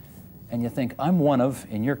desk and you think, I'm one of,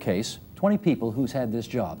 in your case, 20 people who's had this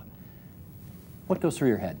job. What goes through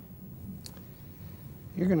your head?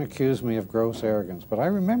 You're going to accuse me of gross arrogance, but I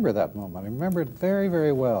remember that moment. I remember it very,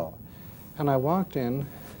 very well. And I walked in,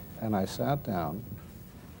 and I sat down,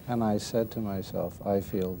 and I said to myself, I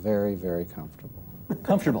feel very, very comfortable.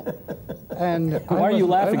 Comfortable? And why are you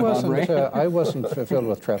laughing, Bob Rae? I wasn't filled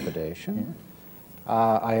with trepidation. Yeah.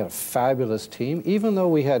 I had a fabulous team, even though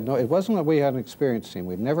we had it wasn't that we had an experienced team.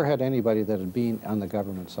 We'd never had anybody that had been on the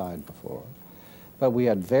government side before. But we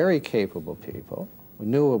had very capable people. We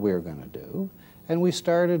knew what we were going to do. And we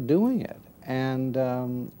started doing it, and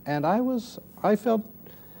I felt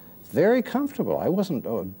very comfortable. I wasn't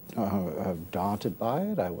daunted by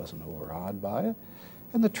it. I wasn't overawed by it.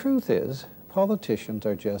 And the truth is, politicians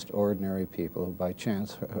are just ordinary people who, by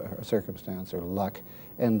chance or circumstance or luck,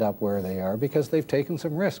 end up where they are because they've taken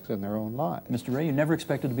some risks in their own lives. Mr. Rae, you never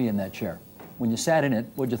expected to be in that chair. When you sat in it,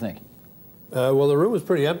 what'd you think? Well, the room was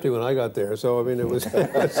pretty empty when I got there, so I mean, it was.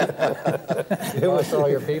 You lost all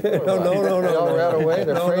your people? No. They all ran away.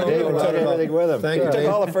 They're afraid David took everything with him. Thank you, Took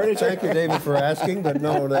all the furniture. Thank you, David, for asking, but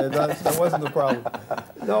no, that wasn't the problem.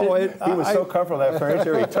 No, he was so comfortable with that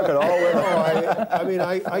furniture, he took it all with him. I mean,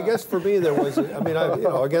 I guess for me there was. I mean,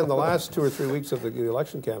 again, the last 2 or 3 weeks of the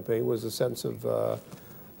election campaign was a sense of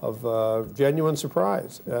genuine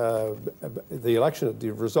surprise. The election,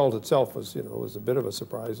 the result itself was a bit of a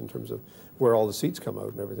surprise in terms of where all the seats come out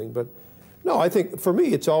and everything. But no, I think for me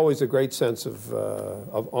it's always a great sense of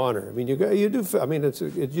honor. I mean, you do. I mean,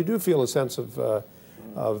 you do feel a sense of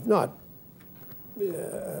not.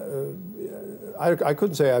 I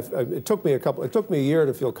couldn't say it took me a year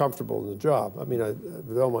to feel comfortable in the job. I mean, I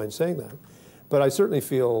don't mind saying that, but I certainly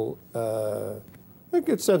feel. I think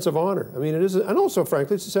it's a sense of honor. I mean, it is, and also,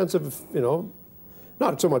 frankly, it's a sense of,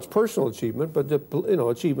 not so much personal achievement, but,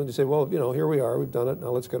 achievement to say, well, here we are, we've done it, now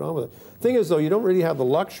let's get on with it. Thing is, though, you don't really have the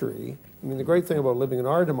luxury. I mean, the great thing about living in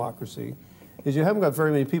our democracy is you haven't got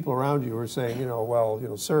very many people around you who are saying,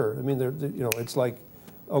 well, sir. I mean, it's like,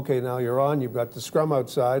 okay, now you're on, you've got the scrum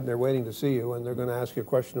outside, and they're waiting to see you, and they're going to ask you a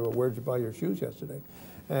question about where'd you buy your shoes yesterday.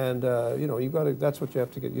 And, you've got to, that's what you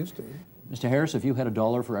have to get used to. Mr. Harris, if you had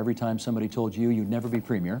 $1 for every time somebody told you you'd never be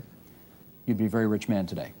Premier, you'd be a very rich man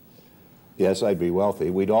today. Yes, I'd be wealthy.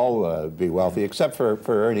 We'd all be wealthy, except for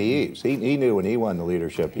Ernie Eves. He knew when he won the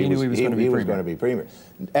leadership, he was going to be Premier.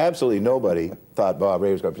 Absolutely nobody thought Bob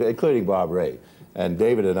Rae was going to be, including Bob Rae. And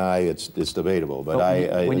David and I, it's debatable. But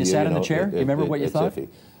when you sat in the chair, you remember what you thought? Iffy.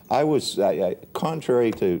 I was,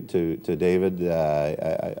 contrary to David,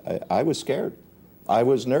 I was scared. I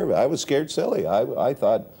was nervous. I was scared silly. I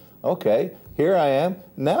thought, okay, here I am,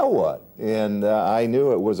 now what? And I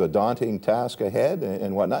knew it was a daunting task ahead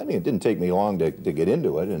and whatnot. I mean, it didn't take me long to get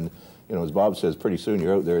into it. And, as Bob says, pretty soon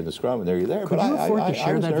you're out there in the scrum and there you're there. Could you afford to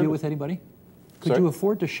share that view with anybody? Could you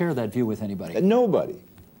afford to share that view with anybody? Nobody.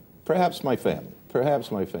 Perhaps my family.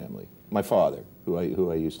 Perhaps my family. My father,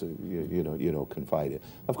 who I used to, confide in.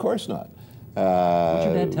 Of course not. What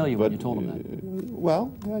did your dad tell you when you told him that?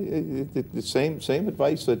 Well, the same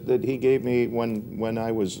advice that he gave me when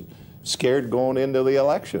I was scared going into the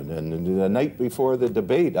election. And the night before the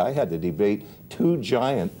debate, I had to debate 2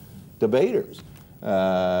 giant debaters,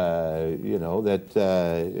 that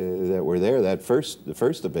were there. The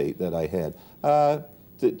first debate that I had.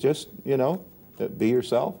 Just be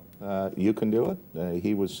yourself. You can do it.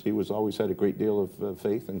 He was always had a great deal of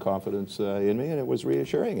faith and confidence in me, and it was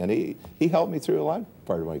reassuring. And he helped me through a lot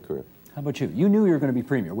part of my career. How about you? You knew you were going to be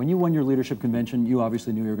Premier. When you won your leadership convention, you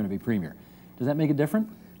obviously knew you were going to be Premier. Does that make it different?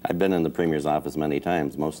 I've been in the Premier's office many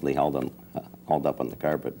times, mostly hauled up on the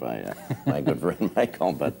carpet by my good friend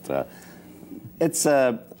Michael. But it's,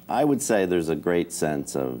 I would say there's a great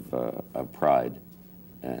sense of pride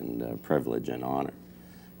and privilege and honor.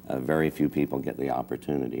 Very few people get the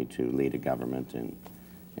opportunity to lead a government in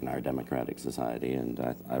our democratic society,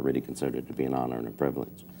 and I really consider it to be an honor and a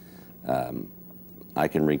privilege. I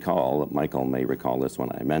can recall, Michael may recall this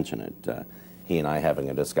when I mention it, he and I having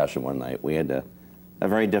a discussion one night. We had a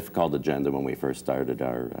very difficult agenda when we first started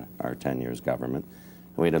our 10 years government.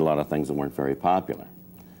 We did a lot of things that weren't very popular.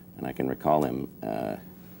 And I can recall him in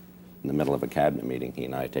the middle of a cabinet meeting, he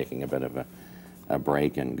and I taking a bit of a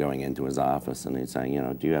break and going into his office, and he's saying, you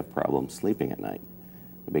know, do you have problems sleeping at night?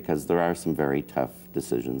 Because there are some very tough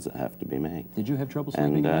decisions that have to be made. Did you have trouble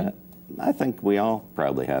sleeping at night? I think we all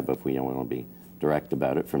probably have, if we don't want to be direct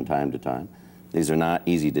about it from time to time. These are not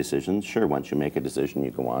easy decisions. Sure, once you make a decision,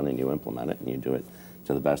 you go on and you implement it and you do it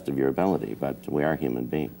to the best of your ability, but we are human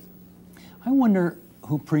beings. I wonder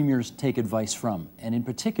who premiers take advice from, and in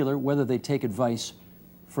particular, whether they take advice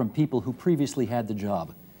from people who previously had the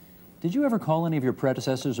job. Did you ever call any of your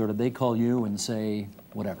predecessors, or did they call you and say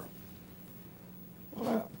whatever?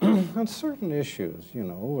 On certain issues, you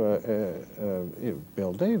know,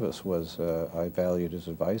 Bill Davis was, I valued his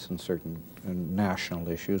advice on certain national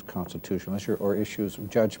issues, constitutional issues, or issues of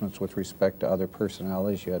judgments with respect to other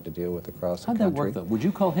personalities you had to deal with across the country. How'd that work, though? Would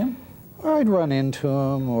you call him? I'd run into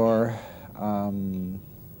him, or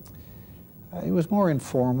it was more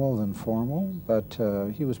informal than formal, but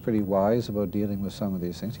he was pretty wise about dealing with some of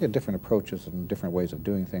these things. He had different approaches and different ways of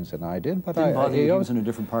doing things than I did. But Didn't bother you he was in a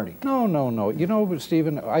different party? No, no, no. You know,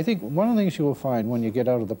 Stephen, I think one of the things you will find when you get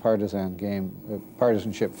out of the partisan game,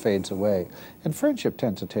 partisanship fades away, and friendship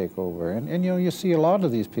tends to take over. And you know, you see a lot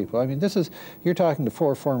of these people. I mean, this is, you're talking to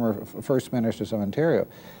 4 former First Ministers of Ontario.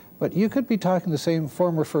 But you could be talking to the same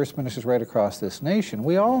former First Ministers right across this nation.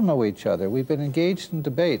 We all know each other. We've been engaged in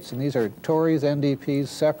debates, and these are Tories, NDPs,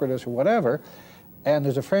 separatists, or whatever, and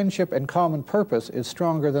there's a friendship and common purpose is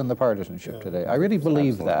stronger than the partisanship today. I really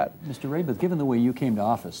believe that. Mr. Rabith, given the way you came to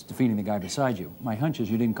office, defeating the guy beside you, my hunch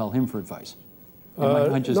is you didn't call him for advice.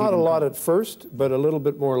 Not a lot at first, but a little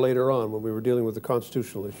bit more later on when we were dealing with the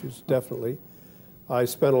constitutional issues, definitely. I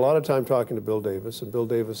spent a lot of time talking to Bill Davis, and Bill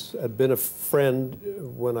Davis had been a friend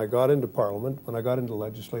when I got into Parliament, when I got into the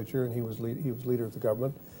legislature, and he was leader of the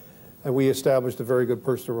government. And we established a very good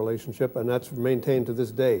personal relationship, and that's maintained to this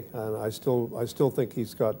day. And I still think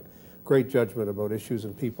he's got great judgment about issues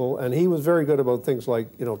and people. And he was very good about things like,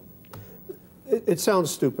 you know, it sounds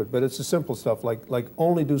stupid, but it's the simple stuff, like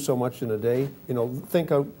only do so much in a day. You know, think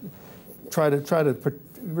out, try to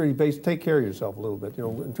really take care of yourself a little bit, you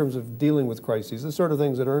know, in terms of dealing with crises, the sort of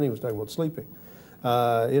things that Ernie was talking about, sleeping.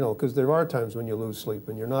 You know, because there are times when you lose sleep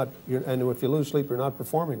and and if you lose sleep, you're not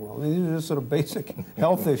performing well. These are just sort of basic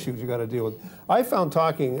health issues you got to deal with. I found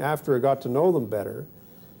talking, after I got to know them better,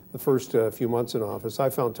 the first few months in office,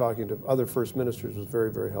 I found talking to other First Ministers was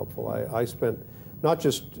very, very helpful. I spent, not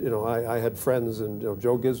just, you know, I had friends, and you know,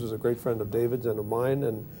 Joe Gibbs was a great friend of David's and of mine,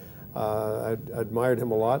 and I admired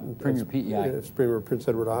him a lot. And Premier Pete, yeah. Premier of Prince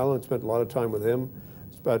Edward Island, spent a lot of time with him.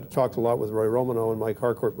 I talked a lot with Roy Romano and Mike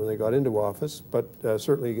Harcourt when they got into office, but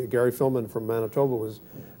certainly Gary Filman from Manitoba was,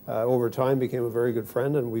 over time, became a very good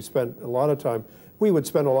friend, and we spent a lot of time, we would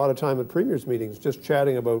spend a lot of time at premiers meetings just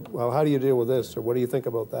chatting about, well, how do you deal with this, or what do you think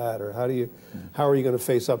about that, or how are you going to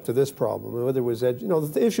face up to this problem, and whether it was, you know,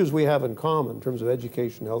 the issues we have in common in terms of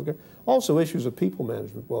education, healthcare, also issues of people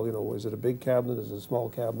management. Well, you know, is it a big cabinet, is it a small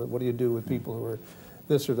cabinet, what do you do with people who are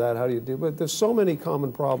this or that, how do you deal with it? There's so many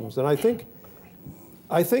common problems, and I think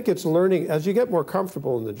it's learning, as you get more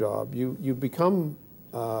comfortable in the job, you become,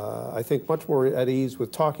 I think, much more at ease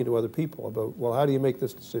with talking to other people about, well, how do you make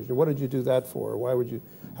this decision? What did you do that for?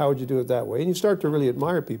 How would you do it that way? And you start to really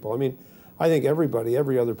admire people. I mean, I think every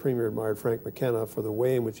other premier admired Frank McKenna for the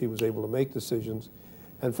way in which he was able to make decisions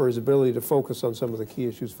and for his ability to focus on some of the key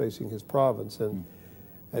issues facing his province.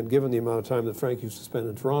 And given the amount of time that Frank used to spend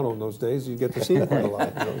in Toronto in those days, you get to see him quite a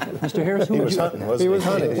lot. You know? Mr. Harris, who was hunting, wasn't he? He was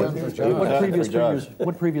hunting.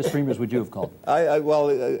 What previous premiers would you have called?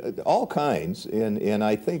 Well, all kinds, and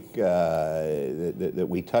I think that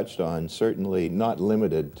we touched on, certainly not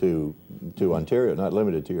limited to Ontario, not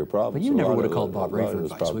limited to your province. But you never would have called Bob Ray for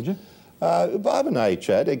advice, would you? Bob and I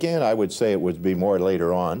chat. Again, I would say it would be more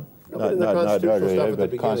later on,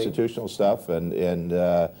 but constitutional stuff and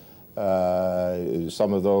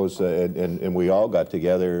some of those, and we all got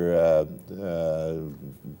together,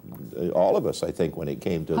 all of us, I think, when it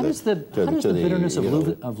came to how does the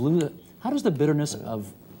bitterness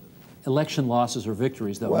of election losses or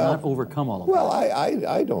victories that will not overcome all of that? Well,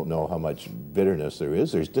 I don't know how much bitterness there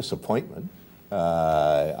is. There's disappointment.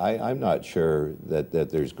 I'm not sure that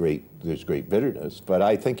there's great bitterness, but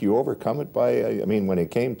I think you overcome it by, I mean, when it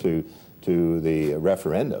came to the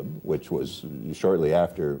referendum, which was shortly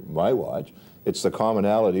after my watch, it's the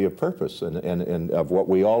commonality of purpose and of what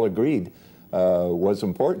we all agreed was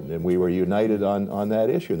important, and we were united on that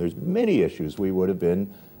issue. And there's many issues we would have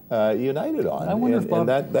been united on, I wonder if Bob,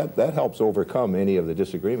 and that helps overcome any of the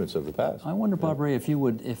disagreements of the past. I wonder, Bob Ray, if you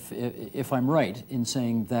would, if I'm right in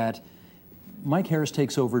saying that Mike Harris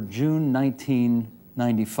takes over June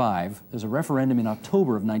 1995. There's a referendum in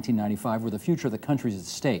October of 1995 where the future of the country is at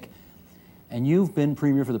stake. And you've been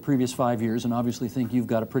Premier for the previous 5 years and obviously think you've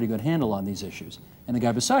got a pretty good handle on these issues. And the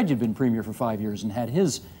guy beside you had been Premier for 5 years and had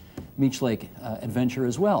his Meech Lake adventure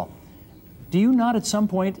as well. Do you not at some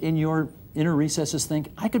point in your inner recesses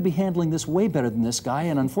think, I could be handling this way better than this guy,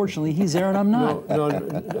 and unfortunately he's there and I'm not? No,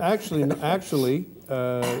 actually,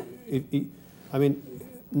 I mean,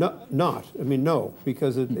 not. I mean, no,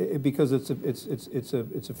 because it's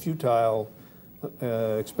a futile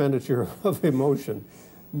expenditure of emotion.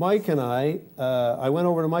 Mike and I went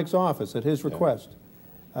over to Mike's office at his request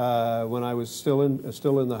when I was still in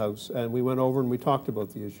the House, and we went over and we talked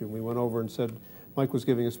about the issue. We went over and said, Mike was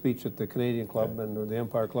giving a speech at the Canadian Club and the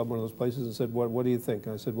Empire Club, one of those places, and said, "What do you think?"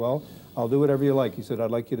 And I said, "Well, I'll do whatever you like." He said,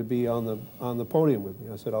 "I'd like you to be on the podium with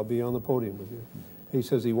me." I said, "I'll be on the podium with you." He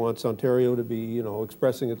says he wants Ontario to be, you know,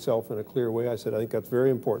 expressing itself in a clear way. I said, "I think that's very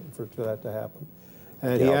important for that to happen."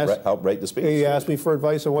 And he asked, help write the speech. He asked me for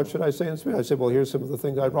advice on what should I say in the speech. I said, "Well, here's some of the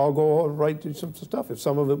things I'll go and write some stuff if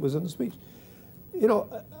some of it was in the speech." You know,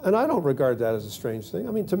 and I don't regard that as a strange thing.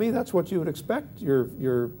 I mean, to me, that's what you would expect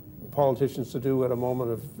your politicians to do at a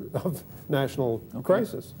moment of national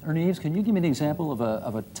crisis. Ernie Eves, can you give me an example of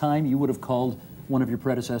a time you would have called one of your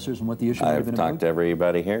predecessors and what the issue would have been about? I've talked to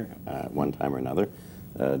everybody here at one time or another.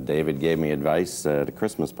 David gave me advice at a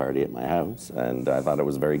Christmas party at my house, and I thought it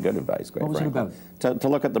was very good advice, quite frankly. What was it about? To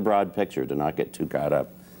look at the broad picture, to not get too caught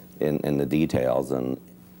up in the details. And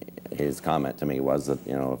his comment to me was that,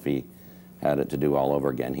 you know, if he had it to do all over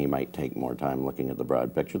again, he might take more time looking at the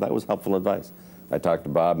broad picture. That was helpful advice. I talked to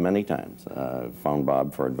Bob many times, phoned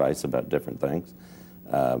Bob for advice about different things.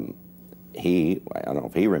 I don't know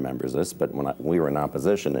if he remembers this, but when we were in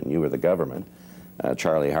opposition and you were the government,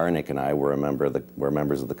 Charlie Harnick and I were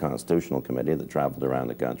members of the Constitutional Committee that traveled around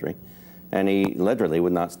the country. And he literally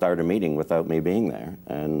would not start a meeting without me being there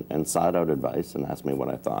and sought out advice and asked me what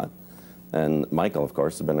I thought. And Michael, of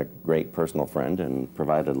course, has been a great personal friend and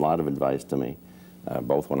provided a lot of advice to me,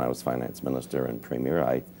 both when I was finance minister and premier.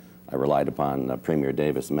 I relied upon Premier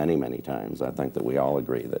Davis many, many times. I think that we all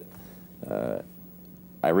agree that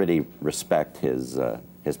I really respect his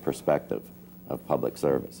perspective of public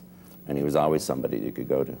service. And he was always somebody you could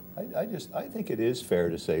go to. I think it is fair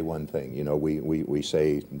to say one thing. You know, we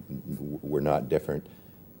say we're not different.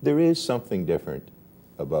 There is something different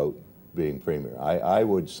about being premier. I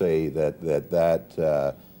would say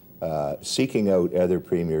that seeking out other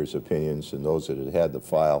premiers' opinions and those that had the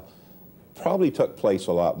file probably took place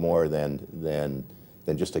a lot more than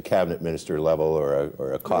just a cabinet minister level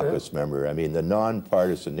or a caucus member. I mean, the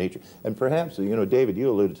nonpartisan nature. And perhaps, you know, David, you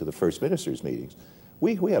alluded to the first ministers' meetings.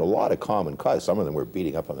 We had a lot of common cause. Some of them were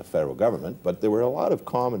beating up on the federal government, but there were a lot of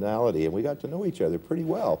commonality, and we got to know each other pretty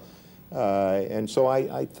well. And so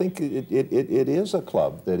I think it is a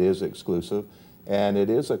club that is exclusive, and it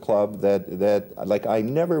is a club that like, I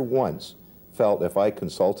never once felt, if I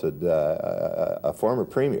consulted a former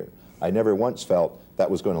premier, I never once felt that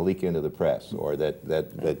was going to leak into the press, or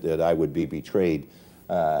that I would be betrayed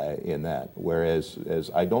in that. Whereas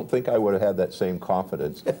I don't think I would have had that same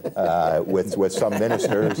confidence with some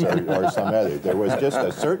ministers or some others. There was just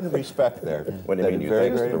a certain respect there. What do you mean? Very,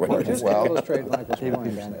 very important? Just to illustrate Michael's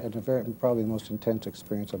point, and probably the most intense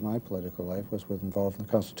experience of my political life was involved in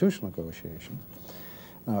the constitutional negotiations.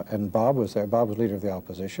 And Bob was there. Bob was leader of the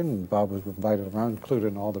opposition, and Bob was invited around, included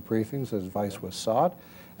in all the briefings. His advice was sought.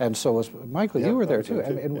 And so was Michael. You were there too.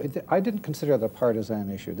 And I didn't consider it a partisan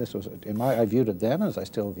issue. This was, I viewed it then, as I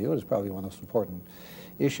still view it, as probably one of the most important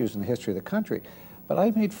issues in the history of the country. But I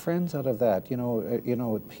made friends out of that.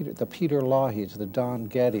 The Peter Lougheeds, the Don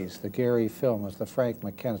Gettys, the Gary Filmons, the Frank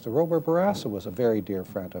McKennas, the Robert Barrasso was a very dear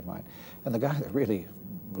friend of mine. And the guy that really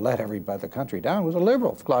let everybody, the country down, was a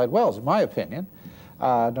liberal, Clyde Wells, in my opinion.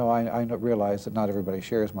 No, I realize that not everybody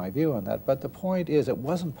shares my view on that, but the point is it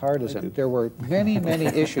wasn't partisan. There were many, many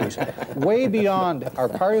issues way beyond our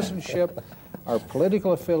partisanship, our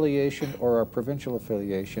political affiliation, or our provincial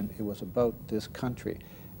affiliation. It was about this country.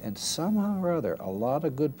 And somehow or other, a lot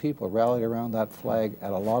of good people rallied around that flag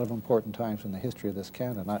at a lot of important times in the history of this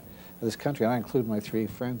country, and I include my 3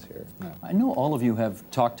 friends here. No. I know all of you have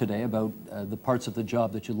talked today about the parts of the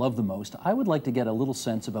job that you love the most. I would like to get a little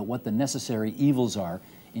sense about what the necessary evils are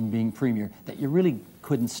in being Premier that you really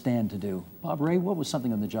couldn't stand to do. Bob Ray, what was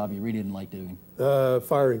something on the job you really didn't like doing?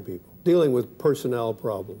 Firing people, dealing with personnel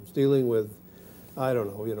problems, dealing with, I don't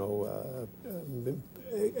know, you know,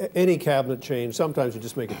 any cabinet change. Sometimes you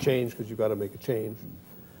just make a change because you've got to make a change.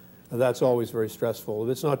 And that's always very stressful.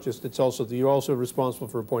 It's not just, it's also, you're also responsible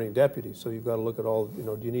for appointing deputies. So you've got to look at all, you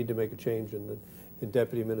know, do you need to make a change in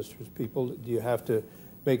deputy ministers' people? Do you have to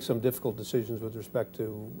make some difficult decisions with respect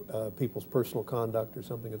to people's personal conduct or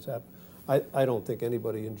something that's happened? I don't think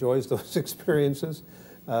anybody enjoys those experiences.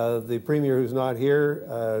 The Premier who's not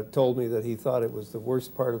here told me that he thought it was the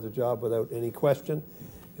worst part of the job without any question.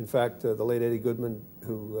 In fact, the late Eddie Goodman,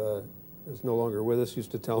 who is no longer with us,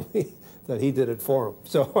 used to tell me that he did it for him.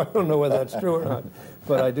 So I don't know whether that's true or not,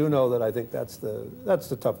 but I do know that I think that's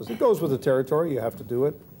the toughest. It goes with the territory. You have to do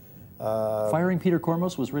it. Firing Peter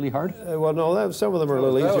Cormos was really hard? Well, no, some of them are a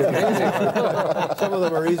little easier. Some of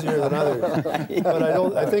them are easier than others. But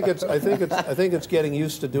I think it's getting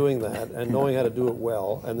used to doing that and knowing how to do it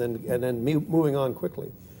well, and then moving on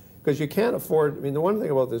quickly, because you can't afford. I mean, the one thing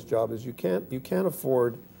about this job is you can't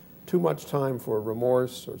afford too much time for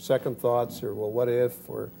remorse or second thoughts or, well, what if,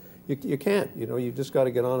 or you can't. You know, you've just got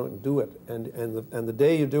to get on it and do it. And the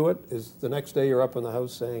day you do it is the next day you're up in the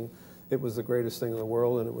House saying, it was the greatest thing in the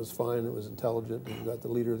world, and it was fine, it was intelligent, and you got the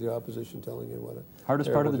leader of the opposition telling you what a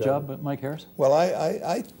hardest part of the job, Mike Harris? Well,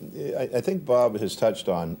 I think Bob has touched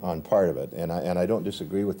on part of it, and I don't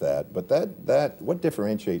disagree with that. But that what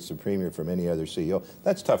differentiates the Premier from any other CEO?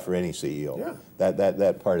 That's tough for any CEO. Yeah.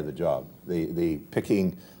 That part of the job, the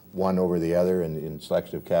picking one over the other in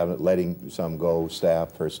selection of cabinet, letting some go,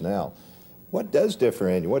 staff, personnel. What is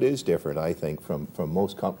different, I think, from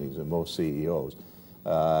most companies and most CEOs.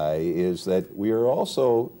 Is that we are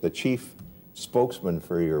also the chief spokesman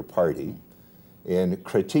for your party in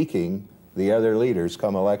critiquing the other leaders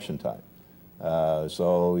come election time.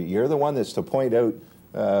 So you're the one that's to point out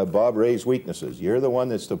Bob Ray's weaknesses. You're the one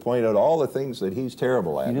that's to point out all the things that he's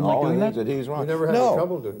terrible at, and all the things that he's wrong. You never had any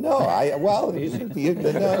trouble doing that. No, I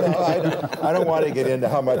don't want to get into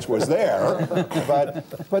how much was there,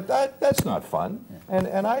 but that's not fun.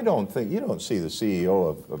 And I don't think, you don't see the CEO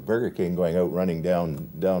of Burger King going out running down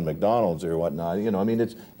McDonald's or whatnot. You know, I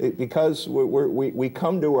mean, because we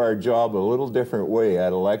come to our job a little different way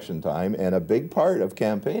at election time, and a big part of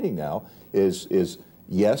campaigning now is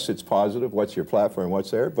yes, it's positive, what's your platform,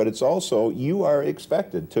 what's there, but it's also, you are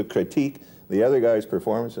expected to critique the other guy's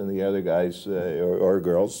performance and the other guy's or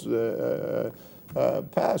girl's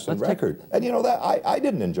past and record. And you know, that I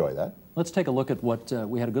didn't enjoy that. Let's take a look at what,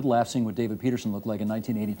 we had a good laugh seeing what David Peterson looked like in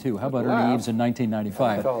 1982. How about Ernie Eves in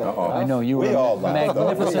 1995? I know, you were a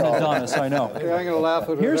magnificent Adonis, I know. I'm going to laugh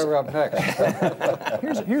at whoever up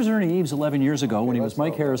next. Here's Ernie Eves 11 years ago when he was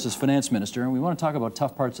Mike Harris's finance minister, and we want to talk about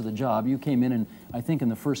tough parts of the job. You came in and I think in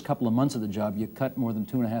the first couple of months of the job, you cut more than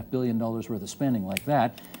 $2.5 billion worth of spending like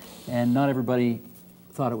that, and not everybody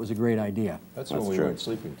thought it was a great idea. That's when we weren't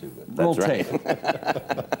sleeping too good. Roll tape.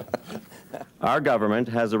 Our government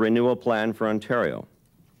has a renewal plan for Ontario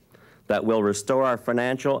that will restore our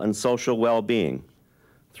financial and social well-being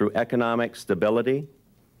through economic stability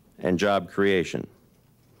and job creation.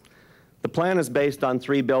 The plan is based on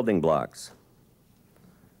 3 building blocks: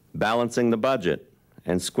 balancing the budget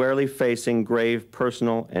and squarely facing grave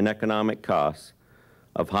personal and economic costs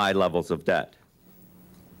of high levels of debt.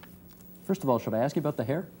 First of all, should I ask you about the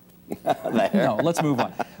hair? The hair? No, let's move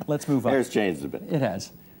on. Let's move on. Hair's changed a bit. It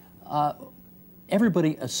has.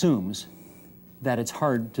 Everybody assumes that it's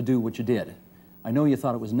hard to do what you did. I know you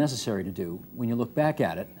thought it was necessary to do. When you look back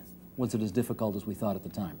at it, was it as difficult as we thought at the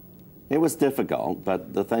time? It was difficult,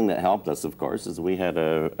 but the thing that helped us, of course, is we had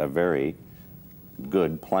a very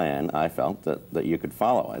good plan, I felt, that you could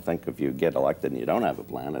follow. I think if you get elected and you don't have a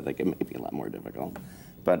plan, I think it may be a lot more difficult.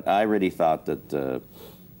 But I really thought that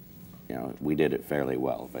you know, we did it fairly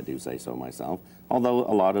well, if I do say so myself. Although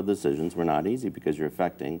a lot of decisions were not easy because you're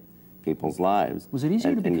affecting people's lives. Was it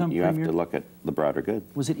easier to become Premier? Premier? You have to look at the broader good.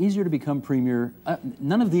 Was it easier to become Premier?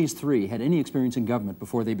 None of these 3 had any experience in government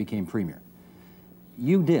before they became Premier.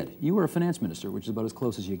 You did. You were a finance minister, which is about as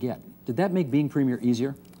close as you get. Did that make being Premier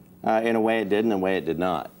easier? In a way it did, and in a way it did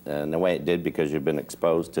not. In a way it did because you've been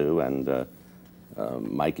exposed to, and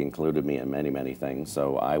Mike included me in many, many things,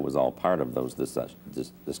 so I was all part of those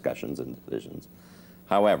discussions and decisions.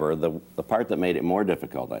 However, the part that made it more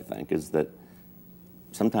difficult, I think, is that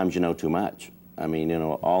sometimes you know too much. I mean, you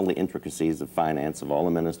know, all the intricacies of finance, of all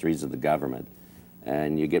the ministries of the government,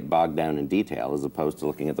 and you get bogged down in detail as opposed to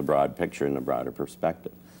looking at the broad picture and a broader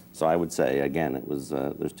perspective. So I would say, again, it was,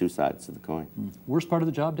 there's two sides to the coin. Worst part of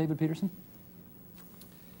the job, David Peterson?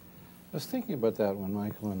 I was thinking about that when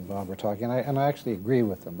Michael and Bob were talking, and I actually agree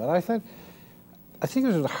with them. But I think it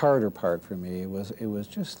was the harder part for me. It was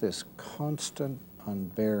just this constant,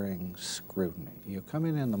 unbearing scrutiny. You come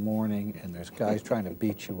in the morning, and there's guys trying to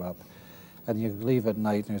beat you up, and you leave at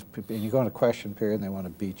night, and you go into question period, and they want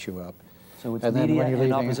to beat you up. So it's and media then when you're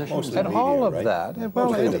and leaving, opposition? and all of right? that.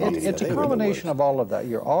 Well, it's a combination of all of that.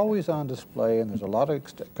 You're always on display, and there's a lot of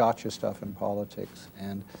gotcha stuff in politics.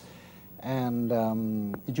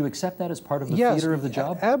 Did you accept that as part of the yes, theater of the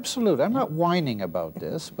job? Absolutely. I'm not whining about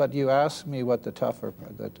this, but you asked me what the tougher,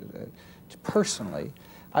 personally,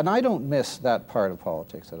 and I don't miss that part of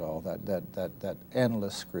politics at all, that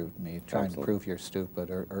endless scrutiny, trying to prove you're stupid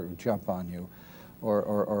or jump on you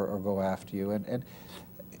or go after you. And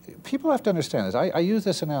people have to understand this. I use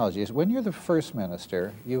this analogy. Is when you're the first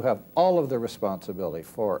minister, you have all of the responsibility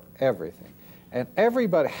for everything. And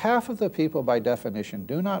everybody, half of the people by definition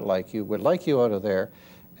do not like you, would like you out of there,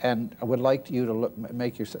 and would like you to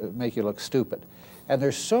make you look stupid. And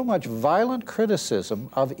there's so much violent criticism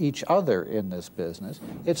of each other in this business.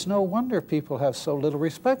 It's no wonder people have so little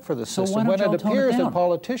respect for the system when it appears that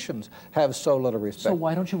politicians have so little respect. So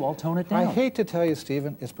why don't you all tone it down? I hate to tell you,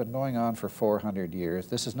 Stephen, it's been going on for 400 years.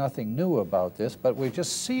 This is nothing new about this, but we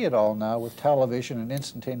just see it all now with television and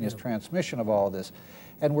instantaneous transmission of all this.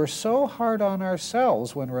 And we're so hard on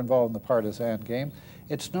ourselves when we're involved in the partisan game.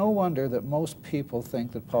 It's no wonder that most people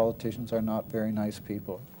think that politicians are not very nice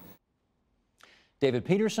people. David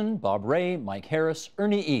Peterson, Bob Ray, Mike Harris,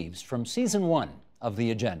 Ernie Eves from Season 1 of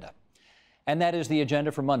The Agenda. And that is The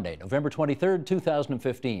Agenda for Monday, November 23rd,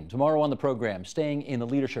 2015. Tomorrow on the program, staying in the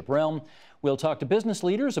leadership realm, we'll talk to business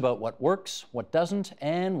leaders about what works, what doesn't,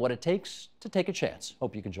 and what it takes to take a chance.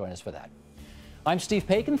 Hope you can join us for that. I'm Steve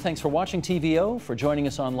Paikin. Thanks for watching TVO, for joining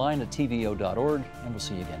us online at tvo.org, and we'll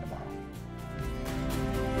see you again tomorrow.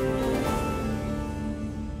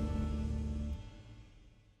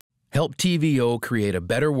 Help TVO create a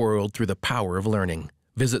better world through the power of learning.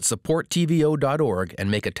 Visit supporttvo.org and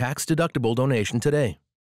make a tax-deductible donation today.